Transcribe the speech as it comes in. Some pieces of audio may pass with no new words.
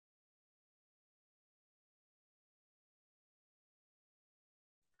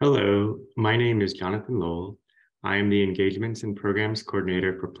Hello, my name is Jonathan Lowell. I am the Engagements and Programs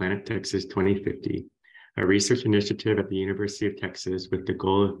Coordinator for Planet Texas 2050, a research initiative at the University of Texas with the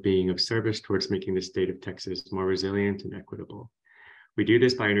goal of being of service towards making the state of Texas more resilient and equitable. We do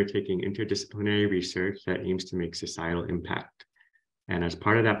this by undertaking interdisciplinary research that aims to make societal impact. And as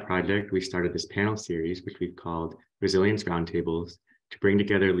part of that project, we started this panel series, which we've called Resilience Roundtables, to bring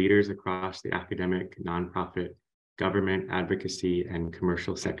together leaders across the academic, nonprofit, government, advocacy, and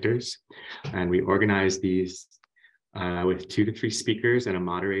commercial sectors. And we organized these with 2 to 3 speakers and a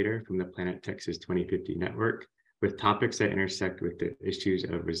moderator from the Planet Texas 2050 network, with topics that intersect with the issues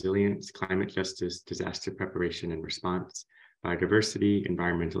of resilience, climate justice, disaster preparation and response, biodiversity,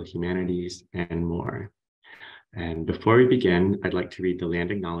 environmental humanities, and more. And before we begin, I'd like to read the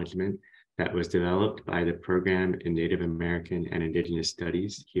land acknowledgement that was developed by the program in Native American and Indigenous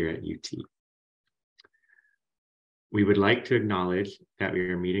Studies here at UT. We would like to acknowledge that we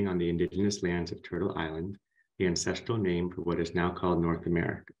are meeting on the indigenous lands of Turtle Island, the ancestral name for what is now called North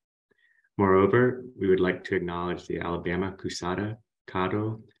America. Moreover, we would like to acknowledge the Alabama Cusara,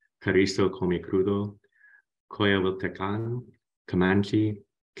 Caddo, Carrizo Comecrudo, Coyawiltecan, Comanche,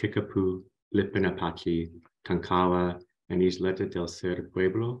 Kickapoo, Lipan Apache, Tonkawa, and Isleta del Sur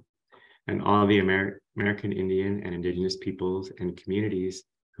Pueblo, and all the American Indian and indigenous peoples and communities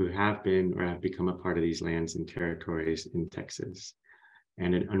who have been or have become a part of these lands and territories in Texas.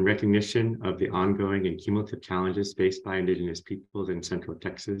 And in recognition of the ongoing and cumulative challenges faced by indigenous peoples in Central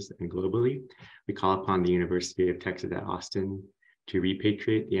Texas and globally, we call upon the University of Texas at Austin to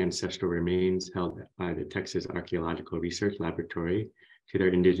repatriate the ancestral remains held by the Texas Archaeological Research Laboratory to their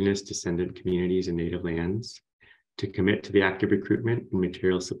indigenous descendant communities and native lands, to commit to the active recruitment and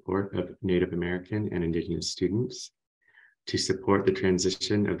material support of Native American and indigenous students, to support the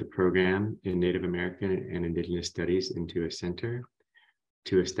transition of the program in Native American and indigenous studies into a center,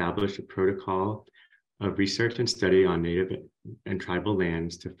 to establish a protocol of research and study on Native and tribal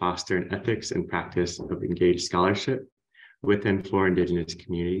lands to foster an ethics and practice of engaged scholarship with and for indigenous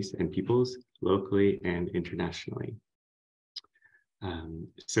communities and peoples locally and internationally.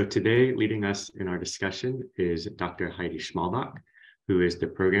 So today, leading us in our discussion is Dr. Heidi Schmalbach, who is the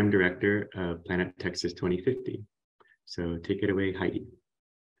Program Director of Planet Texas 2050. So take it away, Heidi.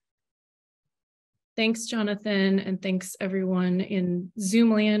 Thanks, Jonathan, and thanks everyone in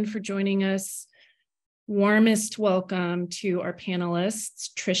Zoom land for joining us. Warmest welcome to our panelists,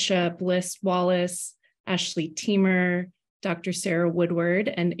 Tricia Bliss-Wallace, Ashley Teamer, Dr. Sarah Woodward,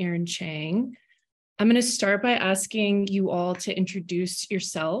 and Erin Chang. I'm going to start by asking you all to introduce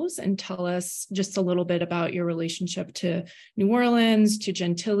yourselves and tell us just a little bit about your relationship to New Orleans, to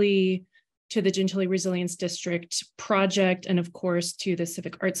Gentilly, to the Gentilly Resilience District project, and of course to the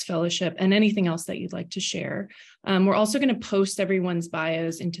Civic Arts Fellowship, and anything else that you'd like to share. We're also going to post everyone's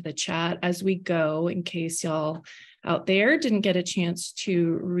bios into the chat as we go, in case y'all out there didn't get a chance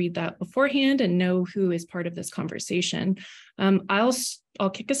to read that beforehand and know who is part of this conversation. I'll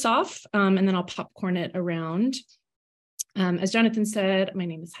kick us off, and then I'll popcorn it around. As Jonathan said, my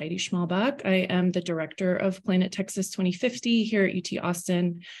name is Heidi Schmalbach. I am the director of Planet Texas 2050 here at UT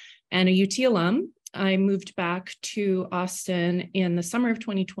Austin, and a UT alum. I moved back to Austin in the summer of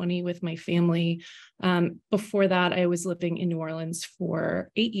 2020 with my family. Before that, I was living in New Orleans for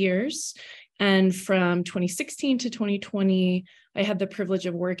 8 years. And from 2016 to 2020, I had the privilege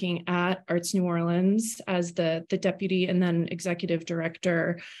of working at Arts New Orleans as the deputy and then executive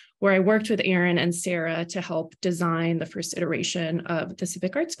director, where I worked with Erin and Sarah to help design the first iteration of the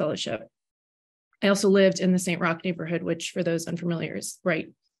Civic Arts Fellowship. I also lived in the St. Roch neighborhood, which for those unfamiliar is right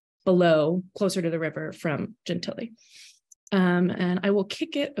below, closer to the river from Gentilly. And I will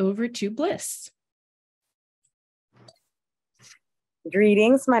kick it over to Bliss.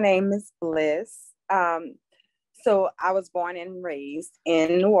 Greetings, my name is Bliss. So I was born and raised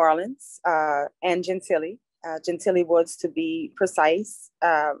in New Orleans and Gentilly, Gentilly Woods to be precise.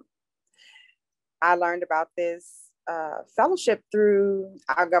 I learned about this fellowship through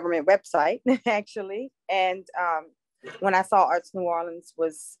our government website, actually. And when I saw Arts New Orleans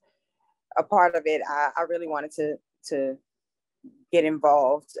was a part of it, I really wanted to get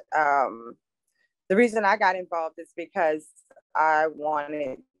involved. The reason I got involved is because I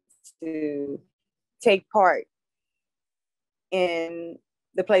wanted to take part in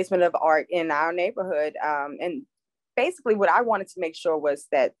the placement of art in our neighborhood. And basically what I wanted to make sure was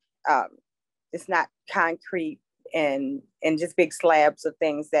that it's not concrete and just big slabs of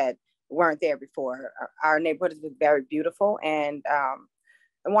things that weren't there before. Our neighborhood was very beautiful, and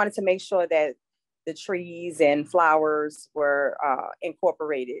I wanted to make sure that the trees and flowers were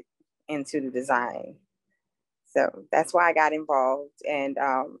incorporated into the design. So that's why I got involved, and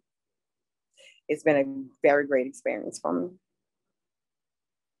it's been a very great experience for me.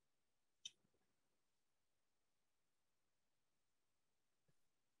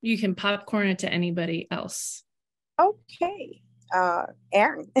 You can popcorn it to anybody else. Okay,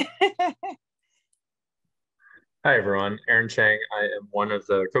 Aaron. Hi, everyone. Aaron Chang. I am one of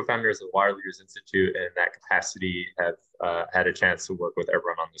the co-founders of Water Leaders Institute, and in that capacity have had a chance to work with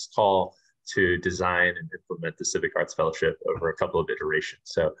everyone on this call to design and implement the Civic Arts Fellowship over a couple of iterations.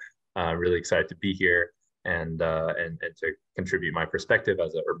 So really excited to be here and to contribute my perspective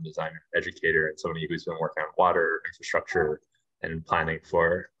as an urban designer, educator, and somebody who's been working on water, infrastructure, and planning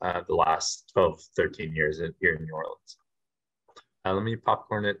for the last 12, 13 years here in New Orleans. Let me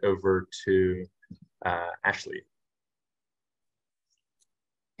popcorn it over to Ashley.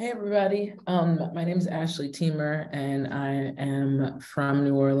 Hey everybody, my name is Ashley Teamer, and I am from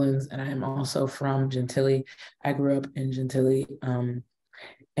New Orleans, and I am also from Gentilly. I grew up in Gentilly,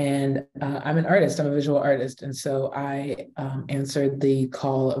 and I'm an artist. I'm a visual artist, and so I answered the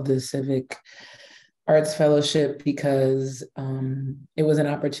call of the Civic Arts Fellowship because it was an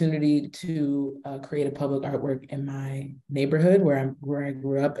opportunity to create a public artwork in my neighborhood where I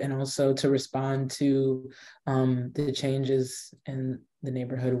grew up, and also to respond to the changes in the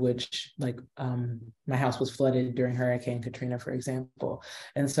neighborhood, which my house was flooded during Hurricane Katrina, for example.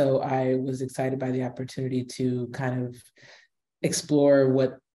 And so I was excited by the opportunity to kind of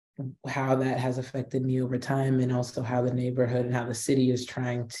explore how that has affected me over time, and also how the neighborhood and how the city is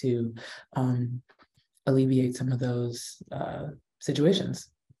trying to alleviate some of those situations.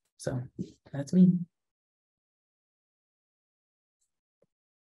 So that's me.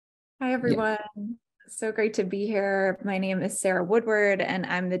 Hi, everyone. Yeah. So great to be here. My name is Sarah Woodward, and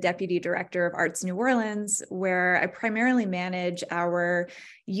I'm the Deputy Director of Arts New Orleans, where I primarily manage our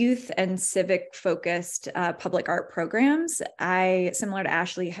youth and civic-focused public art programs. I, similar to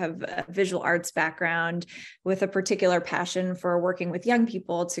Ashley, have a visual arts background with a particular passion for working with young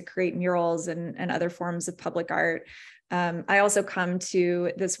people to create murals and other forms of public art. I also come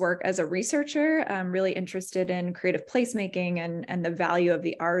to this work as a researcher. I'm really interested in creative placemaking and the value of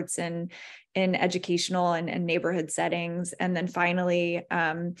the arts in educational and neighborhood settings. And then finally,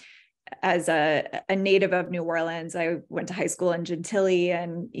 as a native of New Orleans, I went to high school in Gentilly,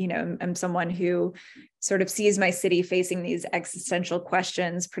 and I'm someone who sort of sees my city facing these existential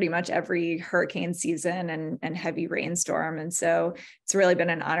questions pretty much every hurricane season and heavy rainstorm. And so it's really been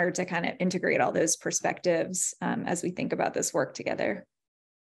an honor to kind of integrate all those perspectives as we think about this work together.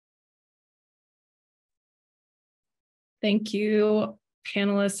 Thank you,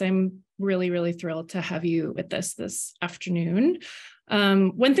 panelists. I'm really, really thrilled to have you with us this afternoon.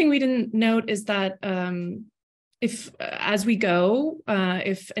 One thing we didn't note is that as we go,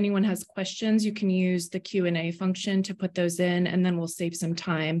 if anyone has questions, you can use the Q&A function to put those in, and then we'll save some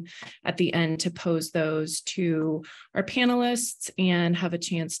time at the end to pose those to our panelists and have a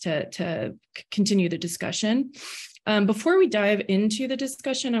chance to continue the discussion. Before we dive into the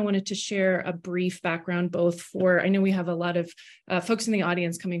discussion, I wanted to share a brief background, both I know we have a lot of folks in the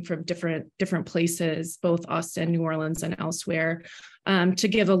audience coming from different places, both Austin, New Orleans, and elsewhere, to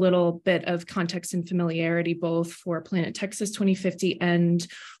give a little bit of context and familiarity, both for Planet Texas 2050 and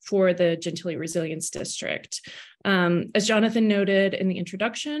for the Gentilly Resilience District. As Jonathan noted in the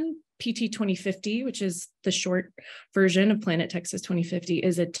introduction, PT 2050, which is the short version of Planet Texas 2050,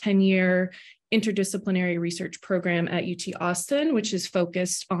 is a 10-year interdisciplinary research program at UT Austin, which is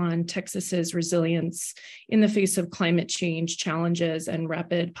focused on Texas's resilience in the face of climate change challenges and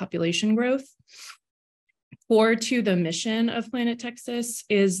rapid population growth. Core to the mission of Planet Texas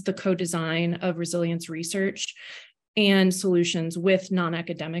is the co-design of resilience research and solutions with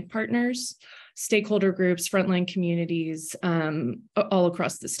non-academic partners, stakeholder groups, frontline communities all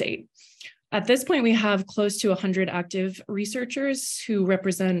across the state. At this point, we have close to 100 active researchers who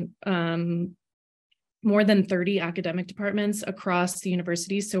represent more than 30 academic departments across the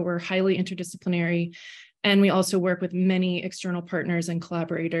university. So we're highly interdisciplinary. And we also work with many external partners and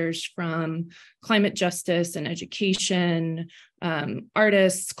collaborators from climate justice and education,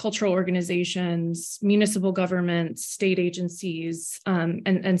 artists, cultural organizations, municipal governments, state agencies,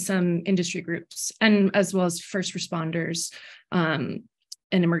 and some industry groups, and as well as first responders and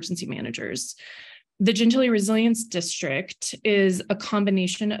emergency managers. The Gentilly Resilience District is a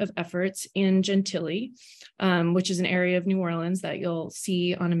combination of efforts in Gentilly, which is an area of New Orleans that you'll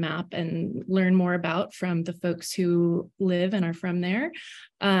see on a map and learn more about from the folks who live and are from there.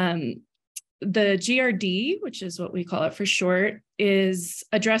 The GRD, which is what we call it for short, is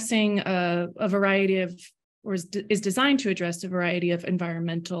addressing a variety of is designed to address a variety of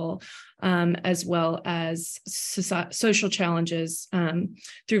environmental as well as social challenges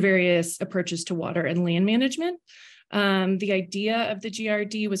through various approaches to water and land management. The idea of the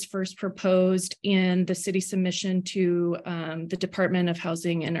GRD was first proposed in the city submission to the Department of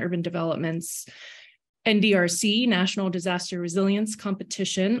Housing and Urban Development's NDRC, National Disaster Resilience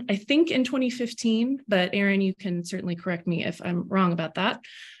Competition, I think in 2015, but Aaron, you can certainly correct me if I'm wrong about that.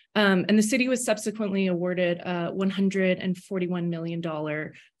 And the city was subsequently awarded a $141 million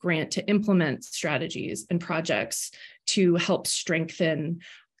grant to implement strategies and projects to help strengthen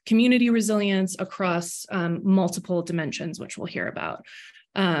community resilience across multiple dimensions, which we'll hear about.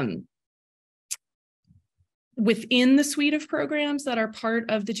 Within the suite of programs that are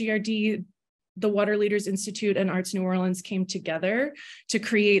part of the GRD, the Water Leaders Institute and Arts New Orleans came together to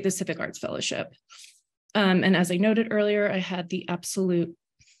create the Civic Arts Fellowship. And as I noted earlier, I had the absolute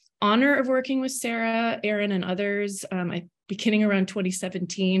honor of working with Sarah, Aaron, and others, beginning around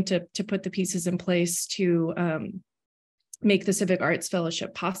 2017 to put the pieces in place to make the Civic Arts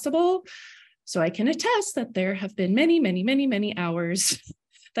Fellowship possible. So I can attest that there have been many, many, many, many hours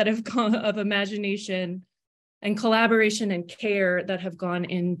that have gone of imagination and collaboration and care that have gone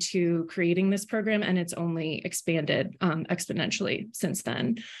into creating this program, and it's only expanded exponentially since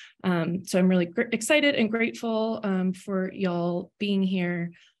then. So I'm really excited and grateful for y'all being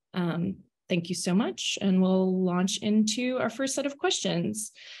here. Thank you so much, and we'll launch into our first set of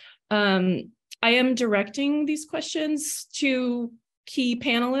questions. I am directing these questions to key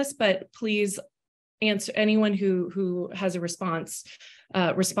panelists, but please answer anyone who has a response,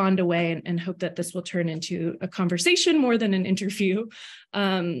 respond away, and hope that this will turn into a conversation more than an interview.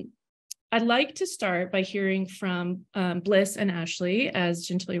 I'd like to start by hearing from Bliss and Ashley as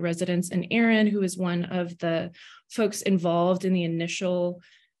Gentilly residents, and Aaron, who is one of the folks involved in the initial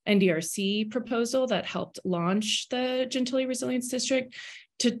NDRC proposal that helped launch the Gentilly Resilience District,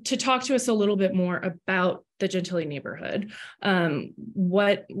 to talk to us a little bit more about the Gentilly neighborhood.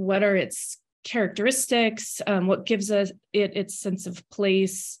 What are its characteristics? What gives us its sense of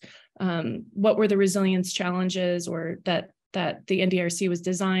place? What were the resilience challenges or that the NDRC was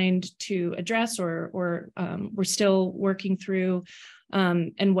designed to address or we're still working through?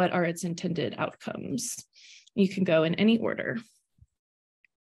 And what are its intended outcomes? You can go in any order.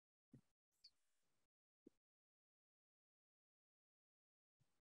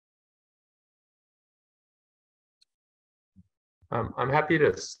 I'm happy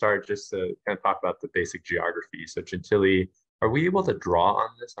to start just to kind of talk about the basic geography. So Gentilly, are we able to draw on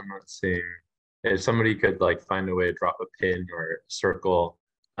this? I'm not seeing if somebody could like find a way to drop a pin or circle.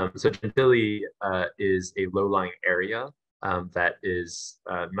 So Gentilly is a low-lying area that is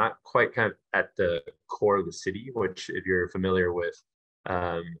not quite kind of at the core of the city, which if you're familiar with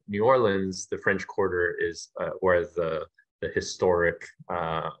New Orleans, the French Quarter is where the historic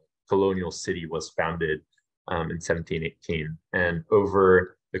colonial city was founded in 1718. And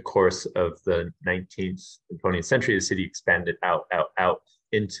over the course of the 19th and 20th century, the city expanded out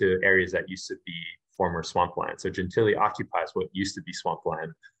into areas that used to be former swampland. So Gentilly occupies what used to be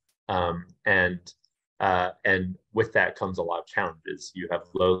swampland. And with that comes a lot of challenges. You have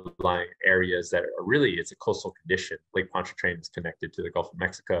low-lying areas that are really, it's a coastal condition. Lake Pontchartrain is connected to the Gulf of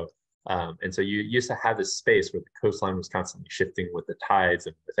Mexico. And so you used to have this space where the coastline was constantly shifting with the tides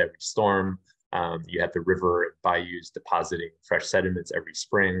and with every storm. You had the river and bayous depositing fresh sediments every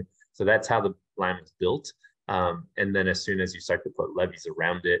spring. So that's how the land was built. And then as soon as you start to put levees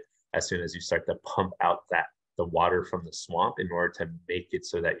around it, as soon as you start to pump out the water from the swamp in order to make it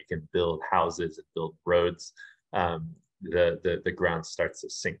so that you can build houses and build roads, the ground starts to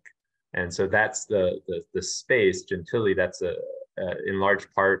sink. And so that's the space. Gentilly, that's in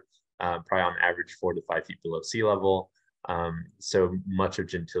large part probably on average 4 to 5 feet below sea level. So much of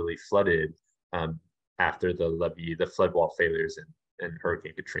Gentilly flooded after the flood wall failures in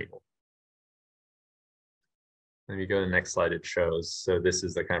Hurricane Katrina. Let me go to the next slide. It shows, so this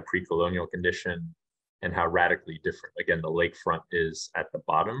is the kind of pre-colonial condition and how radically different. Again, the lakefront is at the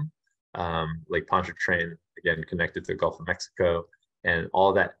bottom. Lake Pontchartrain, again, connected to the Gulf of Mexico, and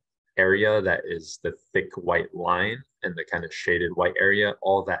all that area that is the thick white line and the kind of shaded white area,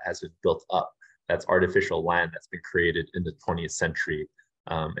 all that has been built up. That's artificial land that's been created in the 20th century.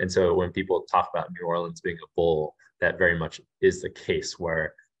 And so when people talk about New Orleans being a bowl, that very much is the case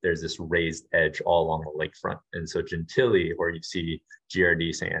where there's this raised edge all along the lakefront. And so Gentilly, where you see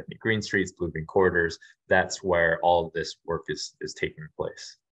GRD, St. Anthony Green Streets, Blue Green Corridors, that's where all of this work is taking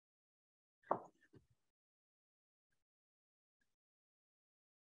place.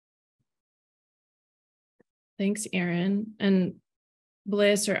 Thanks, Aaron. And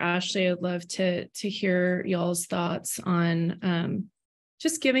Bliss or Ashley, I'd love to hear y'all's thoughts on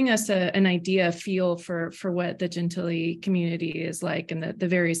just giving us an idea, a feel for what the Gentilly community is like and the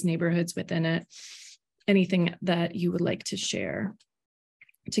various neighborhoods within it. Anything that you would like to share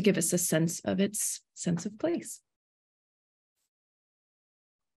to give us a sense of its sense of place.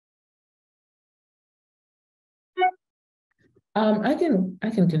 I can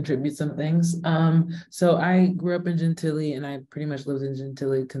contribute some things. So I grew up in Gentilly, and I pretty much lived in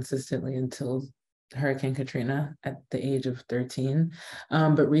Gentilly consistently until Hurricane Katrina at the age of 13.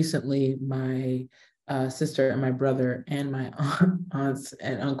 But recently, my sister and my brother and my aunts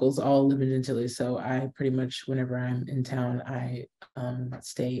and uncles all live in Gentilly. So I pretty much, whenever I'm in town, I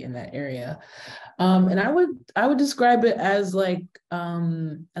stay in that area. And I would describe it as like,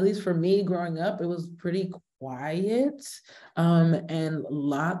 at least for me growing up, it was pretty quiet, and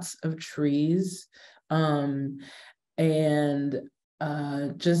lots of trees, and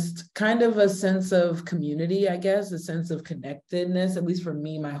just kind of a sense of community, I guess, a sense of connectedness. At least for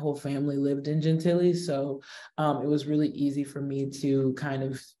me, my whole family lived in Gentilly, so it was really easy for me to kind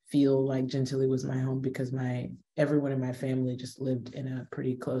of feel like Gentilly was my home because everyone in my family just lived in a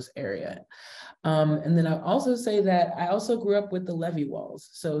pretty close area. And then I'll also say that I also grew up with the levee walls.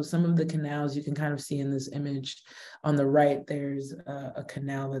 So some of the canals you can kind of see in this image on the right, there's a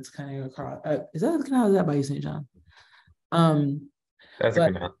canal that's kind of across. Is that the canal? Is that by St. John? That's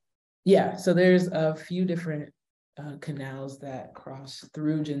a canal. Yeah, so there's a few different canals that cross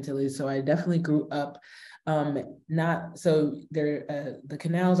through Gentilly. So I definitely grew up not so there. The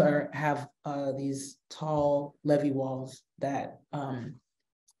canals have these tall levee walls that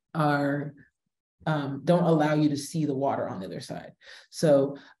don't allow you to see the water on the other side.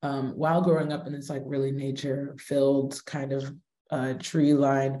 So while growing up in this like really nature-filled kind of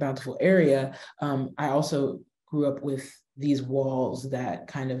tree-lined, bountiful area, I also grew up with these walls that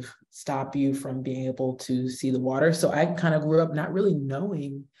kind of stop you from being able to see the water. So I kind of grew up not really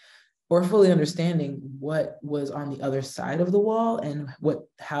knowing or fully understanding what was on the other side of the wall and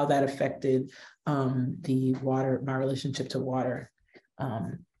how that affected the water, my relationship to water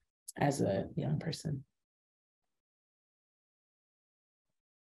as a young person.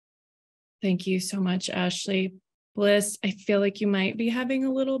 Thank you so much, Ashley. Bliss, I feel like you might be having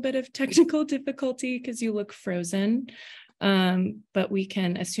a little bit of technical difficulty because you look frozen. But we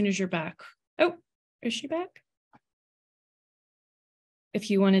can, as soon as you're back. Oh, is she back?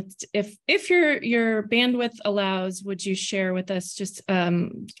 If you wanted, if your bandwidth allows, would you share with us just a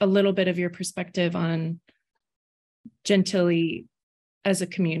little bit of your perspective on Gentilly as a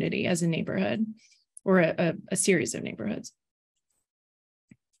community, as a neighborhood, or a series of neighborhoods?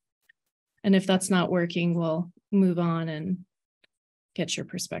 And if that's not working, we'll move on and get your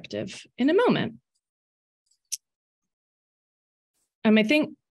perspective in a moment. I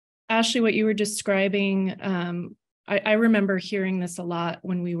think, Ashley, what you were describing, I remember hearing this a lot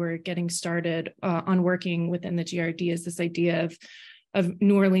when we were getting started on working within the GRD, is this idea of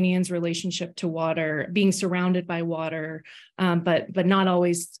New Orleanians' relationship to water, being surrounded by water, but not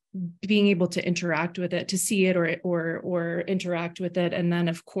always being able to interact with it, to see it or interact with it. And then,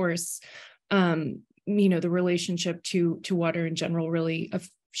 of course, the relationship to water in general really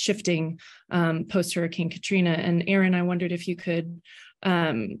shifting post-Hurricane Katrina. And Aaron, I wondered if you could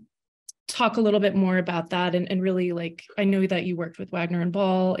talk a little bit more about that and really, like, I know that you worked with Wagner and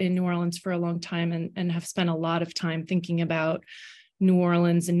Ball in New Orleans for a long time and have spent a lot of time thinking about New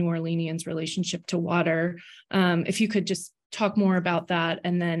Orleans and New Orleanians' relationship to water. If you could just talk more about that,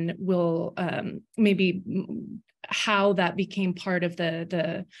 and then we'll maybe how that became part of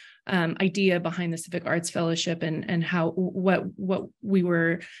the idea behind the Civic Arts Fellowship and how what we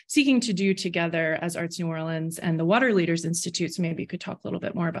were seeking to do together as Arts New Orleans and the Water Leaders Institute. So maybe you could talk a little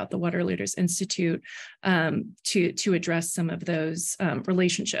bit more about the Water Leaders Institute to address some of those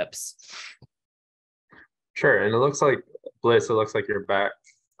relationships. Sure, and it looks like, Bliss, it looks like you're back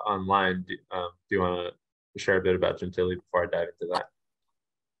online. Do you want to share a bit about Gentilly before I dive into that?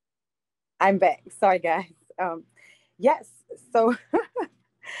 I'm back. Sorry, guys. Yes. So,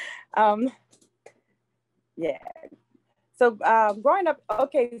 yeah. So growing up,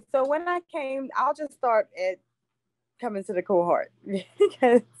 okay. So when I came, I'll just start at coming to the cohort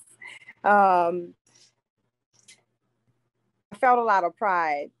because I felt a lot of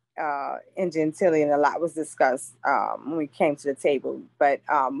pride in Gentilly, and a lot was discussed when we came to the table. But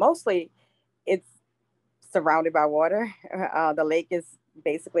mostly, it's surrounded by water. The lake is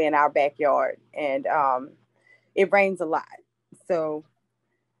basically in our backyard, and it rains a lot. So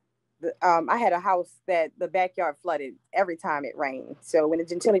I had a house that the backyard flooded every time it rained. So when the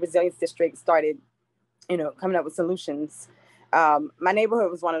Gentilly Resilience District started, coming up with solutions, My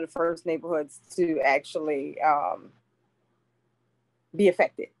neighborhood was one of the first neighborhoods to actually be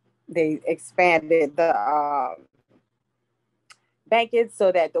affected. They expanded the bankage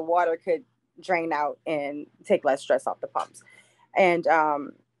so that the water could drain out and take less stress off the pumps. And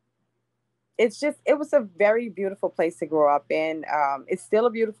it was a very beautiful place to grow up in. It's still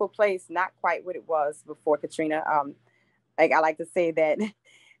a beautiful place, not quite what it was before Katrina. Like I like to say that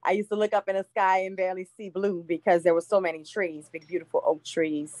I used to look up in the sky and barely see blue because there were so many trees, big, beautiful oak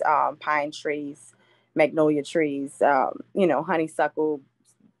trees, pine trees, magnolia trees, honeysuckle,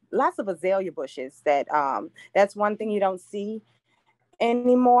 lots of azalea bushes that's one thing you don't see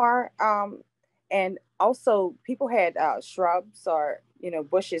anymore. And also people had shrubs or,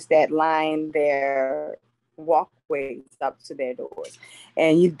 bushes that line their walkways up to their doors.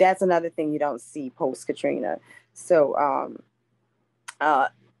 And that's another thing you don't see post Katrina. So,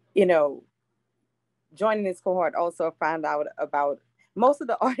 joining this cohort, also found out about most of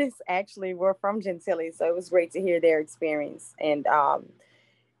the artists actually were from Gentilly. So it was great to hear their experience and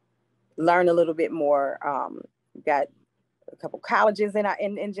learn a little bit more. Got a couple colleges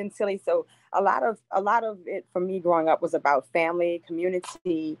in Gentilly. So a lot of it for me growing up was about family,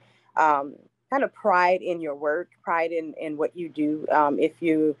 community, kind of pride in your work, pride in what you do. If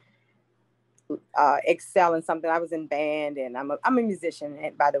you excel in something, I was in band and I'm a musician.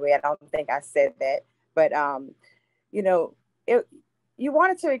 And by the way, I don't think I said that, but you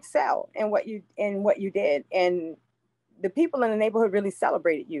wanted to excel in what you did, and the people in the neighborhood really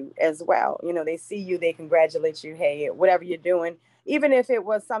celebrated you as well. They see you, they congratulate you. Hey, whatever you're doing, even if it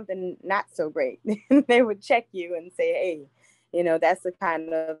was something not so great, they would check you and say, hey, that's the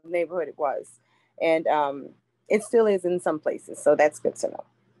kind of neighborhood it was. And it still is in some places. So that's good to know.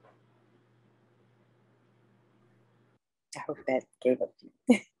 I hope that gave up to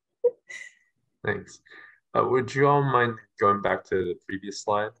you. Thanks. Would you all mind going back to the previous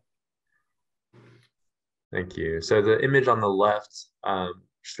slide? Thank you. So the image on the left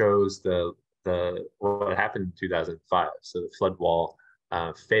shows what happened in 2005. So the flood wall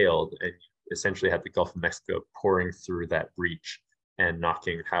failed, and you essentially had the Gulf of Mexico pouring through that breach and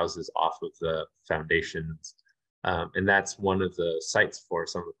knocking houses off of the foundations. And that's one of the sites for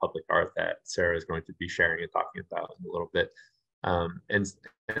some of the public art that Sarah is going to be sharing and talking about in a little bit. And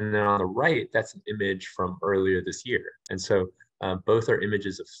then on the right, that's an image from earlier this year. And so both are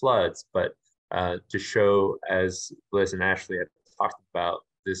images of floods, but to show, as Bliss and Ashley had talked about,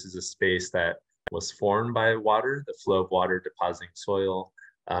 this is a space that was formed by water, the flow of water depositing soil,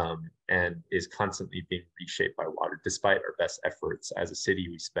 and is constantly being reshaped by water. Despite our best efforts as a city,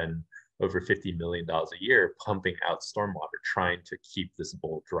 we spend over $50 million a year pumping out stormwater, trying to keep this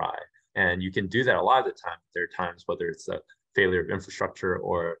bowl dry. And you can do that a lot of the time. There are times, whether it's a failure of infrastructure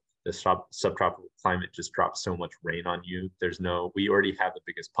or the subtropical climate just drops so much rain on you. We already have the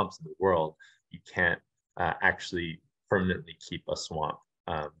biggest pumps in the world. You can't actually permanently keep a swamp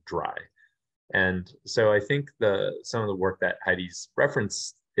dry. And so I think some of the work that Heidi's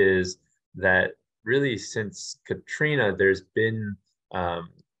referenced is that really since Katrina, there's been kind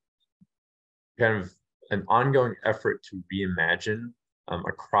of an ongoing effort to reimagine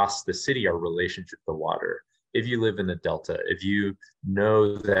across the city our relationship to water. If you live in the Delta, if you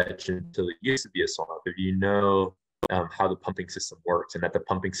know that Gentilly used to be a swamp, if you know how the pumping system works, and that the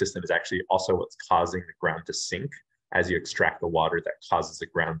pumping system is actually also what's causing the ground to sink as you extract the water that causes the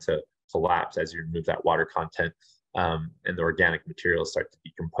ground to collapse as you remove that water content, and the organic materials start to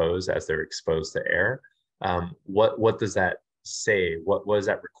decompose as they're exposed to air. What does that say? What does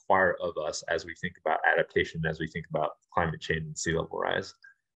that require of us as we think about adaptation, as we think about climate change and sea level rise?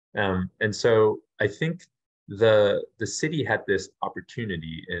 And so I think the city had this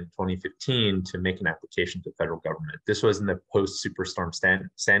opportunity in 2015 to make an application to federal government. This was in the post-Superstorm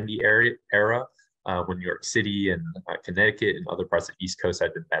Sandy era, when New York City and Connecticut and other parts of the East Coast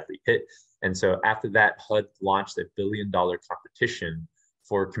had been badly hit. And so after that, HUD launched a $1 billion competition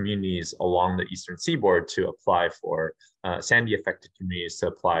for communities along the Eastern Seaboard to apply for Sandy affected communities to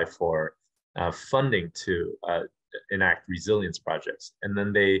apply for funding to enact resilience projects. And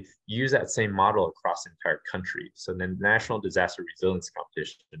then they use that same model across the entire country. So then National Disaster Resilience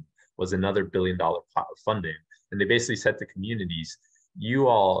Competition was another $1 billion pot of funding. And they basically said to communities,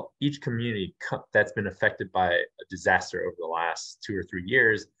 each community that's been affected by a disaster over the last 2 or 3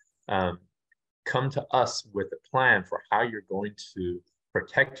 years, come to us with a plan for how you're going to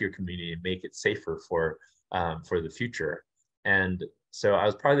protect your community and make it safer for the future. And so I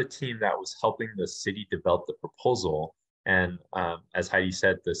was part of the team that was helping the city develop the proposal. And as Heidi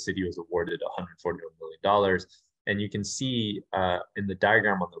said, the city was awarded $141 million. And you can see in the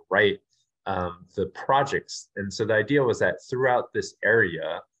diagram on the right, the projects. And so the idea was that throughout this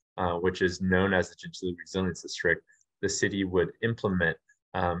area, which is known as the Gentilly Resilience District, the city would implement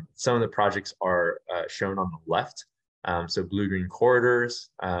some of the projects are shown on the left. So blue-green corridors,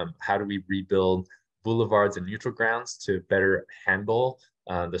 how do we rebuild boulevards and neutral grounds to better handle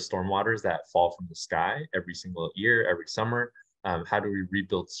the stormwaters that fall from the sky every single year, every summer? How do we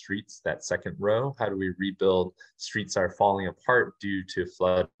rebuild streets, that second row? How do we rebuild streets that are falling apart due to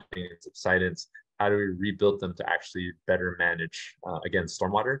flooding and subsidence? How do we rebuild them to actually better manage, again,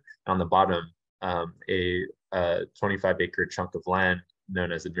 stormwater? And on the bottom, a 25-acre chunk of land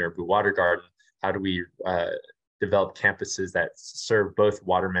known as the Mirabu Water Garden. How do we develop campuses that serve both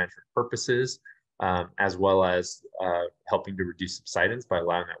water management purposes, as well as helping to reduce subsidence by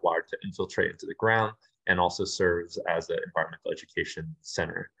allowing that water to infiltrate into the ground, and also serves as an environmental education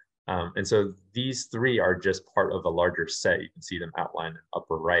center. And so these three are just part of a larger set. You can see them outlined in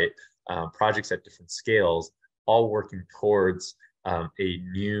upper right, projects at different scales, all working towards a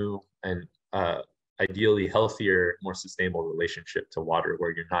new and ideally healthier, more sustainable relationship to water,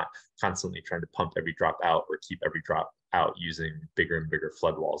 where you're not constantly trying to pump every drop out or keep every drop out using bigger and bigger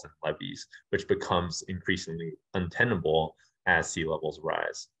flood walls and levees, which becomes increasingly untenable as sea levels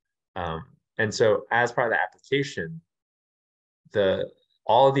rise. And so as part of the application,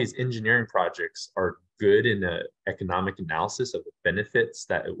 all of these engineering projects are good in the economic analysis of the benefits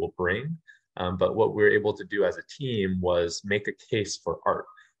that it will bring. But what we were able to do as a team was make a case for art.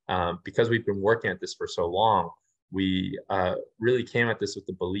 Because we've been working at this for so long, we really came at this with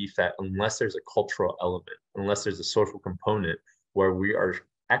the belief that unless there's a cultural element, unless there's a social component where we are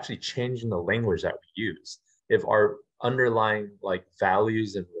actually changing the language that we use, if our underlying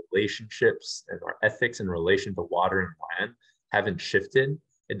values and relationships and our ethics in relation to water and land haven't shifted,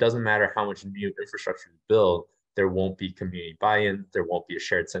 it doesn't matter how much new infrastructure you build, there won't be community buy-in, there won't be a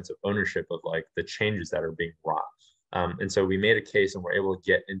shared sense of ownership of the changes that are being wrought. And so we made a case and we're able to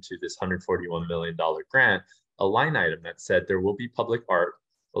get into this $141 million grant, a line item that said there will be public art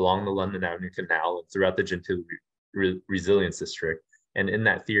along the London Avenue Canal and throughout the Gentilly Resilience District. And in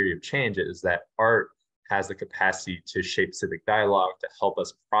that theory of change is that art has the capacity to shape civic dialogue, to help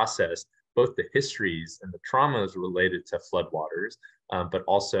us process both the histories and the traumas related to floodwaters, but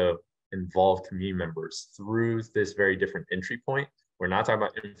also involve community members through this very different entry point. We're not talking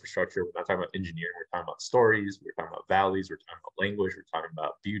about infrastructure, we're not talking about engineering, we're talking about stories, we're talking about values, we're talking about language, we're talking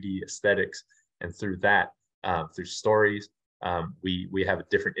about beauty, aesthetics. And through that, through stories, we have a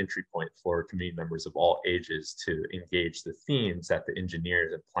different entry point for community members of all ages to engage the themes that the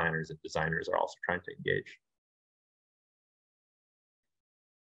engineers and planners and designers are also trying to engage.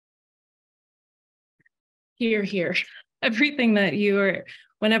 Here. Everything that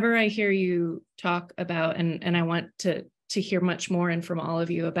whenever I hear you talk about, and I want to hear much more and from all of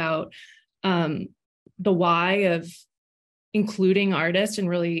you about the why of including artists and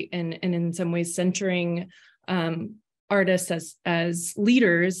really and in some ways centering artists as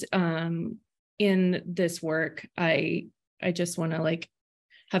leaders in this work. I just want to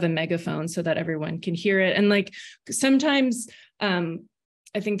have a megaphone so that everyone can hear it. And sometimes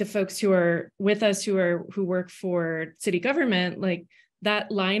I think the folks who are with us who work for city government,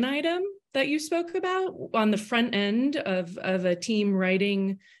 that line item that you spoke about on the front end of a team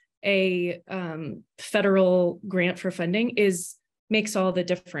writing a federal grant for funding makes all the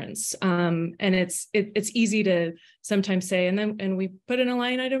difference. And it's easy to sometimes say, and we put in a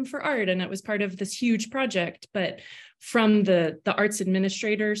line item for art, and it was part of this huge project. But from the arts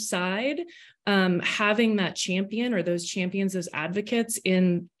administrator side, having that champion or those champions, those advocates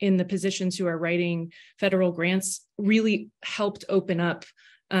in the positions who are writing federal grants really helped open up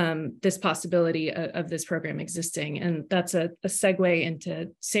this possibility of this program existing. And that's a segue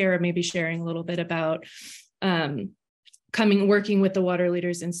into Sarah maybe sharing a little bit about working with the Water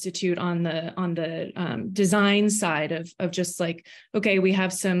Leaders Institute on the design side of just okay, we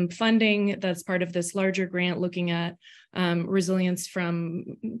have some funding that's part of this larger grant looking at resilience from,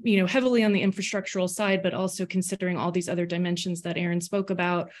 heavily on the infrastructural side, but also considering all these other dimensions that Aaron spoke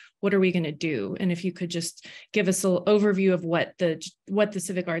about. What are we going to do? And if you could just give us an overview of what the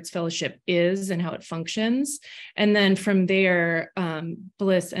Civic Arts Fellowship is and how it functions. And then from there,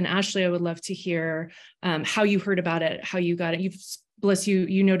 Bliss and Ashley, I would love to hear how you heard about it, how you got it. Bliss,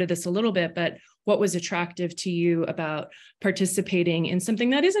 you noted this a little bit, but what was attractive to you about participating in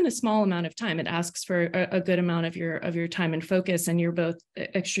something that isn't a small amount of time? It asks for a good amount of your time and focus, and you're both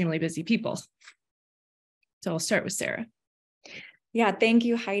extremely busy people. So I'll start with Sarah. Yeah, thank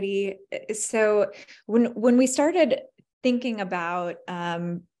you, Heidi. So when we started thinking about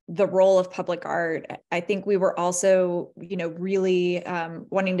the role of public art, I think we were also, really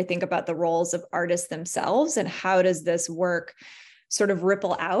wanting to think about the roles of artists themselves and how does this work sort of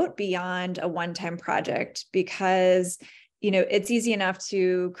ripple out beyond a one-time project, because it's easy enough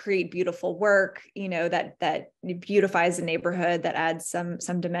to create beautiful work, that beautifies a neighborhood, that adds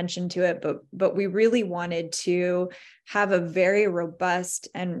some dimension to it. But we really wanted to have a very robust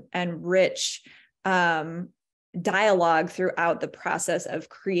and rich dialogue throughout the process of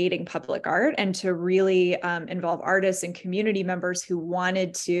creating public art, and to really involve artists and community members who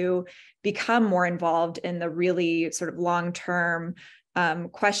wanted to become more involved in the really sort of long-term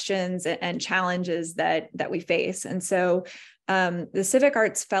questions and challenges that we face. And so the Civic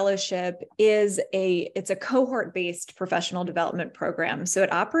Arts Fellowship it's a cohort-based professional development program. So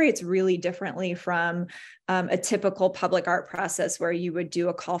it operates really differently from a typical public art process where you would do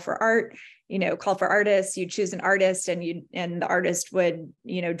a call for art, call for artists, you choose an artist and the artist would,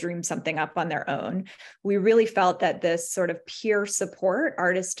 dream something up on their own. We really felt that this sort of peer support,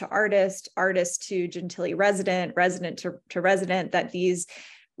 artist to artist, artist to Gentilly resident, resident to resident, that these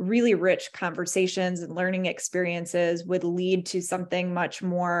really rich conversations and learning experiences would lead to something much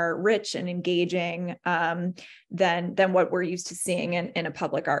more rich and engaging than what we're used to seeing in a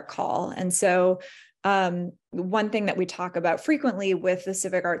public art call. And so one thing that we talk about frequently with the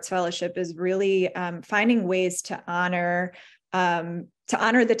Civic Arts Fellowship is really finding ways to honor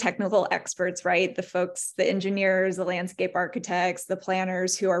the technical experts, right? The folks, the engineers, the landscape architects, the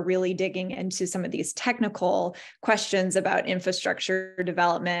planners who are really digging into some of these technical questions about infrastructure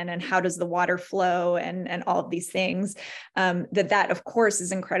development and how does the water flow and all of these things. That of course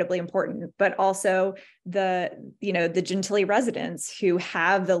is incredibly important, but also the Gentilly residents who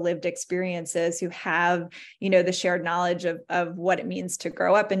have the lived experiences, who have, the shared knowledge of what it means to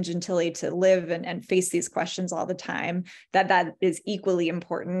grow up in Gentilly, to live and face these questions all the time, that is equally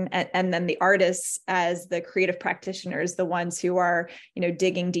important. And then the artists as the creative practitioners, the ones who are,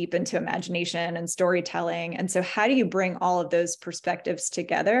 digging deep into imagination and storytelling. And so how do you bring all of those perspectives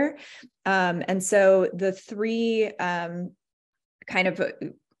together? And so the three kind of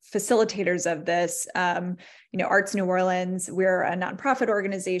facilitators of this, Arts New Orleans, we're a nonprofit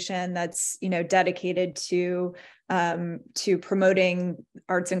organization that's, dedicated to promoting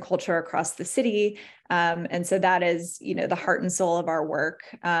arts and culture across the city. And so that is, the heart and soul of our work,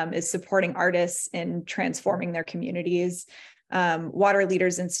 is supporting artists in transforming their communities. Water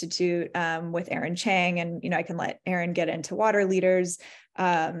Leaders Institute with Aaron Chang, and, I can let Aaron get into Water Leaders.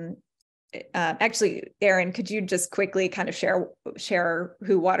 Actually, Aaron, could you just quickly kind of share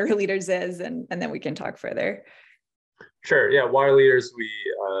who Water Leaders is, and then we can talk further? Sure. Yeah, Water Leaders, we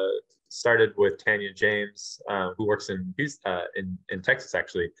started with Tanya James, who works in Texas,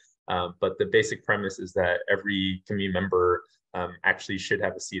 actually. But the basic premise is that every community member actually should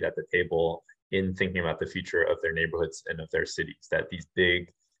have a seat at the table in thinking about the future of their neighborhoods and of their cities, that these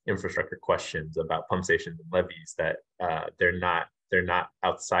big infrastructure questions about pump stations and levees, that they're not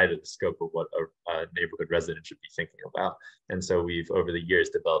outside of the scope of what a neighborhood resident should be thinking about. And so we've, over the years,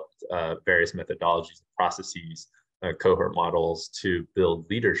 developed various methodologies and processes, cohort models to build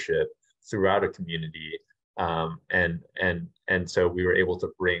leadership throughout a community. And so we were able to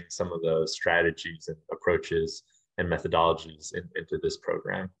bring some of those strategies and approaches and methodologies into this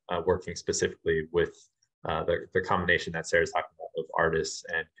program, working specifically with the combination that Sarah's talking about of artists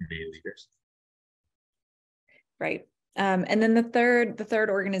and community leaders. Right. And then the third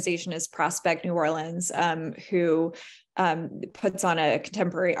organization is Prospect New Orleans, who puts on a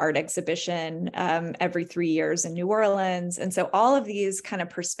contemporary art exhibition every 3 years in New Orleans. And so all of these kind of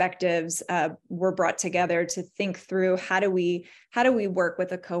perspectives were brought together to think through how do we work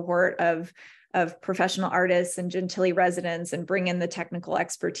with a cohort of professional artists and Gentilly residents and bring in the technical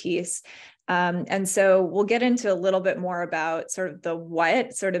expertise. And so we'll get into a little bit more about sort of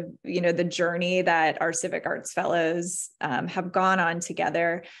the journey that our Civic Arts Fellows have gone on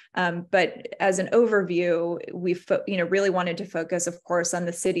together. But as an overview, we really wanted to focus, of course, on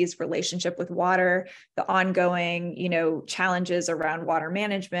the city's relationship with water, the ongoing, challenges around water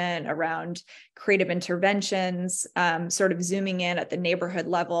management, around creative interventions, sort of zooming in at the neighborhood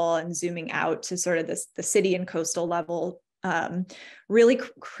level and zooming out to sort of the city and coastal level. Really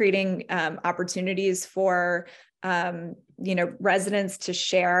creating opportunities for you know, residents to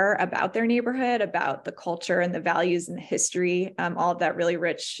share about their neighborhood, about the culture and the values and the history, all of that really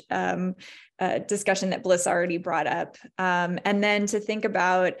rich discussion that Bliss already brought up. And then to think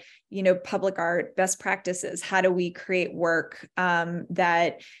about, you know, public art best practices. How do we create work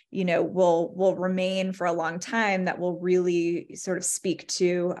that, you know, will remain for a long time, that will really sort of speak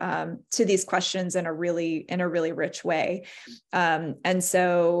to these questions in a really rich way. And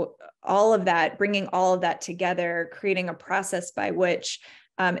so all of that, bringing all of that together, creating a process by which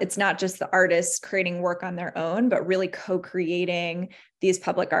it's not just the artists creating work on their own, but really co-creating these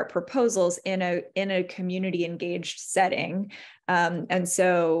public art proposals in a community engaged setting. And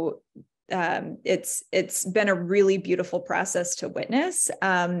so it's been a really beautiful process to witness.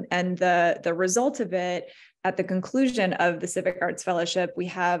 And the result of it, at the conclusion of the Civic Arts Fellowship, we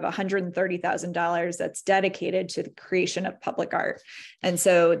have $130,000 that's dedicated to the creation of public art. And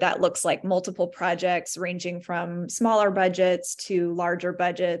so that looks like multiple projects ranging from smaller budgets to larger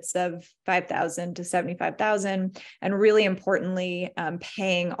budgets of $5,000 to $75,000. And really importantly,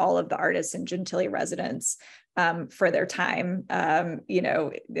 paying all of the artists and Gentilly residents for their time. You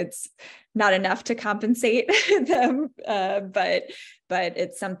know, it's not enough to compensate them, but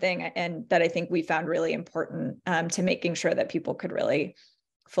it's something and that I think we found really important to making sure that people could really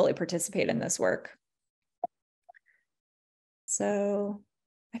fully participate in this work. So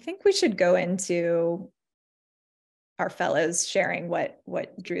I think we should go into our fellows sharing what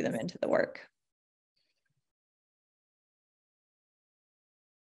drew them into the work.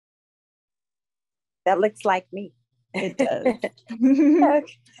 That looks like me. It does.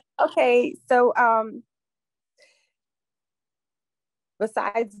 Okay, so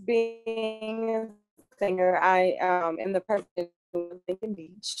besides being a singer, I am the president of Lincoln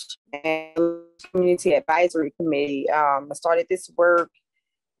Beach and Community Advisory Committee. I started this work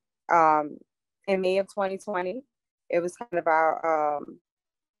in May of 2020. It was kind of our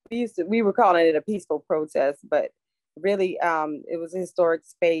we were calling it a peaceful protest, but really it was a historic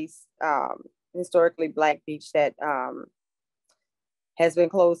space, historically Black beach that has been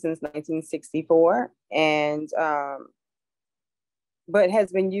closed since 1964, and but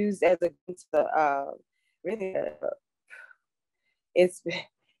has been used as really it's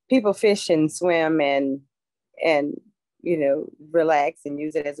people fish and swim and you know, relax and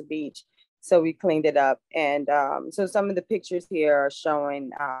use it as a beach. So we cleaned it up, and so some of the pictures here are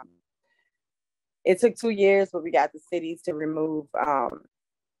showing. It took 2 years, but we got the cities to remove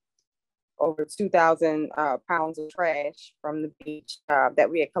over 2,000 pounds of trash from the beach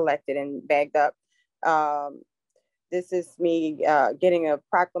that we had collected and bagged up. This is me getting a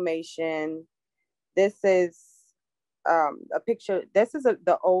proclamation. This is a picture. This is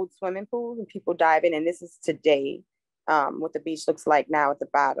the old swimming pool and people diving, and this is today, what the beach looks like now at the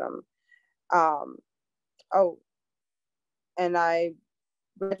bottom. Oh, and I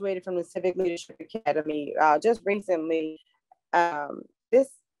graduated from the Civic Leadership Academy just recently. This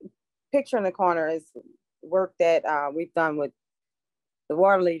picture in the corner is work that we've done with the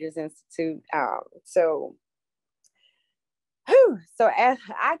Water Leaders Institute. So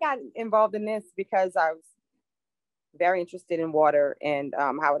I got involved in this because I was very interested in water and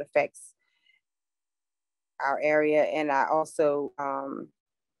how it affects our area. And I also,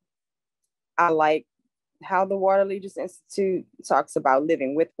 I like how the Water Leaders Institute talks about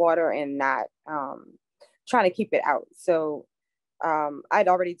living with water and not trying to keep it out. So I'd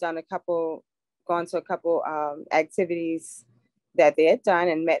already gone to a couple activities that they had done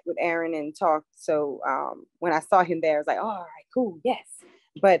and met with Aaron and talked. So when I saw him there, I was like, oh, all right, cool, yes.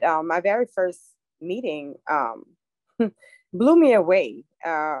 But my very first meeting blew me away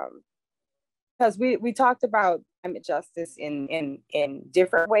because we talked about climate justice in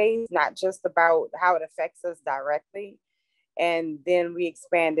different ways, not just about how it affects us directly. And then we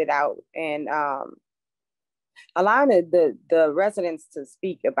expanded out and allowing the residents to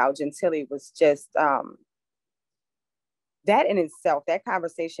speak about Gentilly was just that in itself, that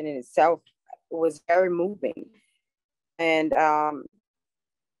conversation in itself was very moving. And I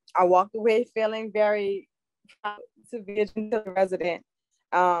walked away feeling very proud to be a Gentilly resident.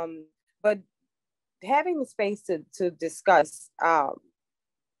 But having the space to discuss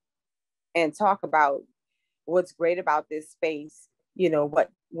and talk about what's great about this space, you know,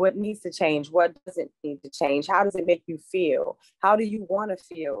 what needs to change, what doesn't need to change, how does it make you feel, how do you want to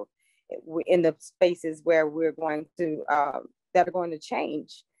feel in the spaces where we're going to that are going to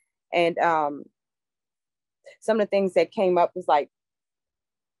change. And some of the things that came up was like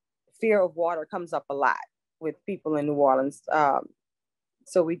fear of water comes up a lot with people in New Orleans.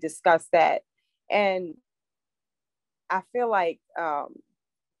 So we discussed that, and I feel like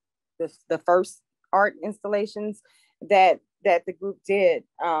the first art installations that the group did.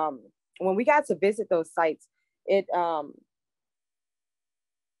 When we got to visit those sites, it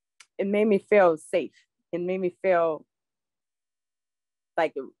made me feel safe. It made me feel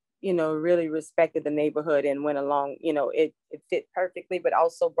like, really respected the neighborhood and went along, it fit perfectly, but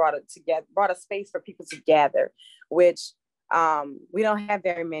also brought a space for people to gather, which we don't have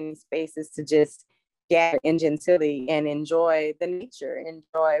very many spaces to just gather in Gentilly and enjoy the nature,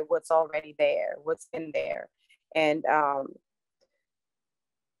 enjoy what's already there, what's in there. And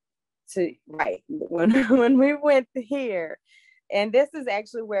when we went here, and this is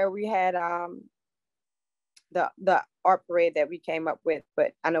actually where we had the art parade that we came up with,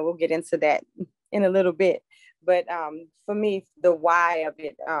 but I know we'll get into that in a little bit. But for me, the why of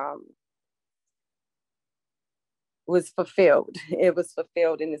it was fulfilled. It was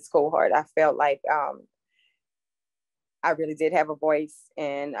fulfilled in this cohort. I felt like I really did have a voice,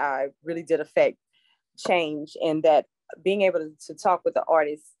 and I really did affect change, and that being able to talk with the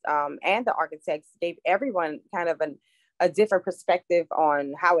artists and the architects gave everyone kind of a different perspective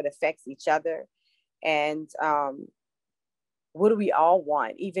on how it affects each other. And what do we all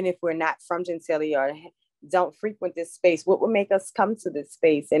want, even if we're not from Gentilly or don't frequent this space? What would make us come to this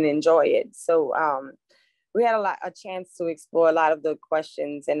space and enjoy it? So we had a chance to explore a lot of the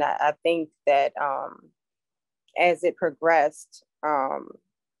questions, and I think that as it progressed,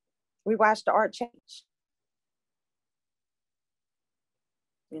 we watched the art change,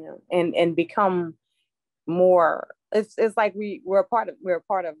 and become more. It's like we're a part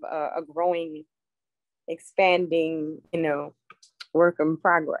of a growing, expanding, work in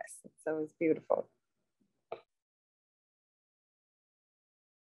progress. So it's beautiful.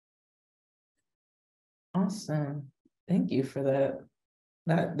 Awesome. Thank you for that.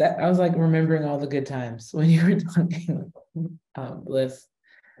 That I was like remembering all the good times when you were talking, Bliss.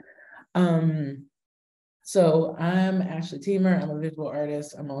 So I'm Ashley Teamer. I'm a visual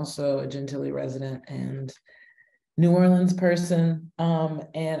artist. I'm also a Gentilly resident and New Orleans person.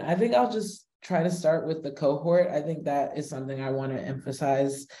 And I think I'll just try to start with the cohort. I think that is something I want to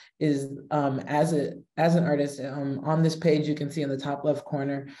emphasize is as an artist, on this page, you can see in the top left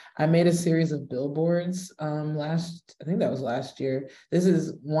corner, I made a series of billboards I think that was last year. This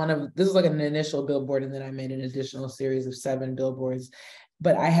is like an initial billboard, and then I made an additional series of 7 billboards.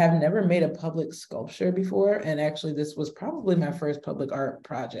 But I have never made a public sculpture before. And actually this was probably my first public art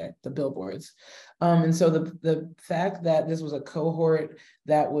project, the billboards. And so the fact that this was a cohort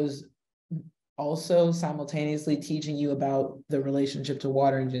that was also simultaneously teaching you about the relationship to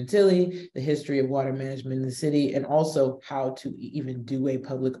water in Gentilly, the history of water management in the city, and also how to even do a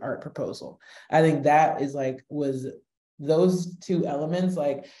public art proposal. I think that was those 2 elements,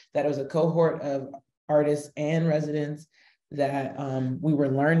 like that it was a cohort of artists and residents that we were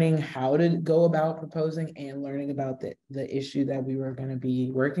learning how to go about proposing and learning about the issue that we were going to be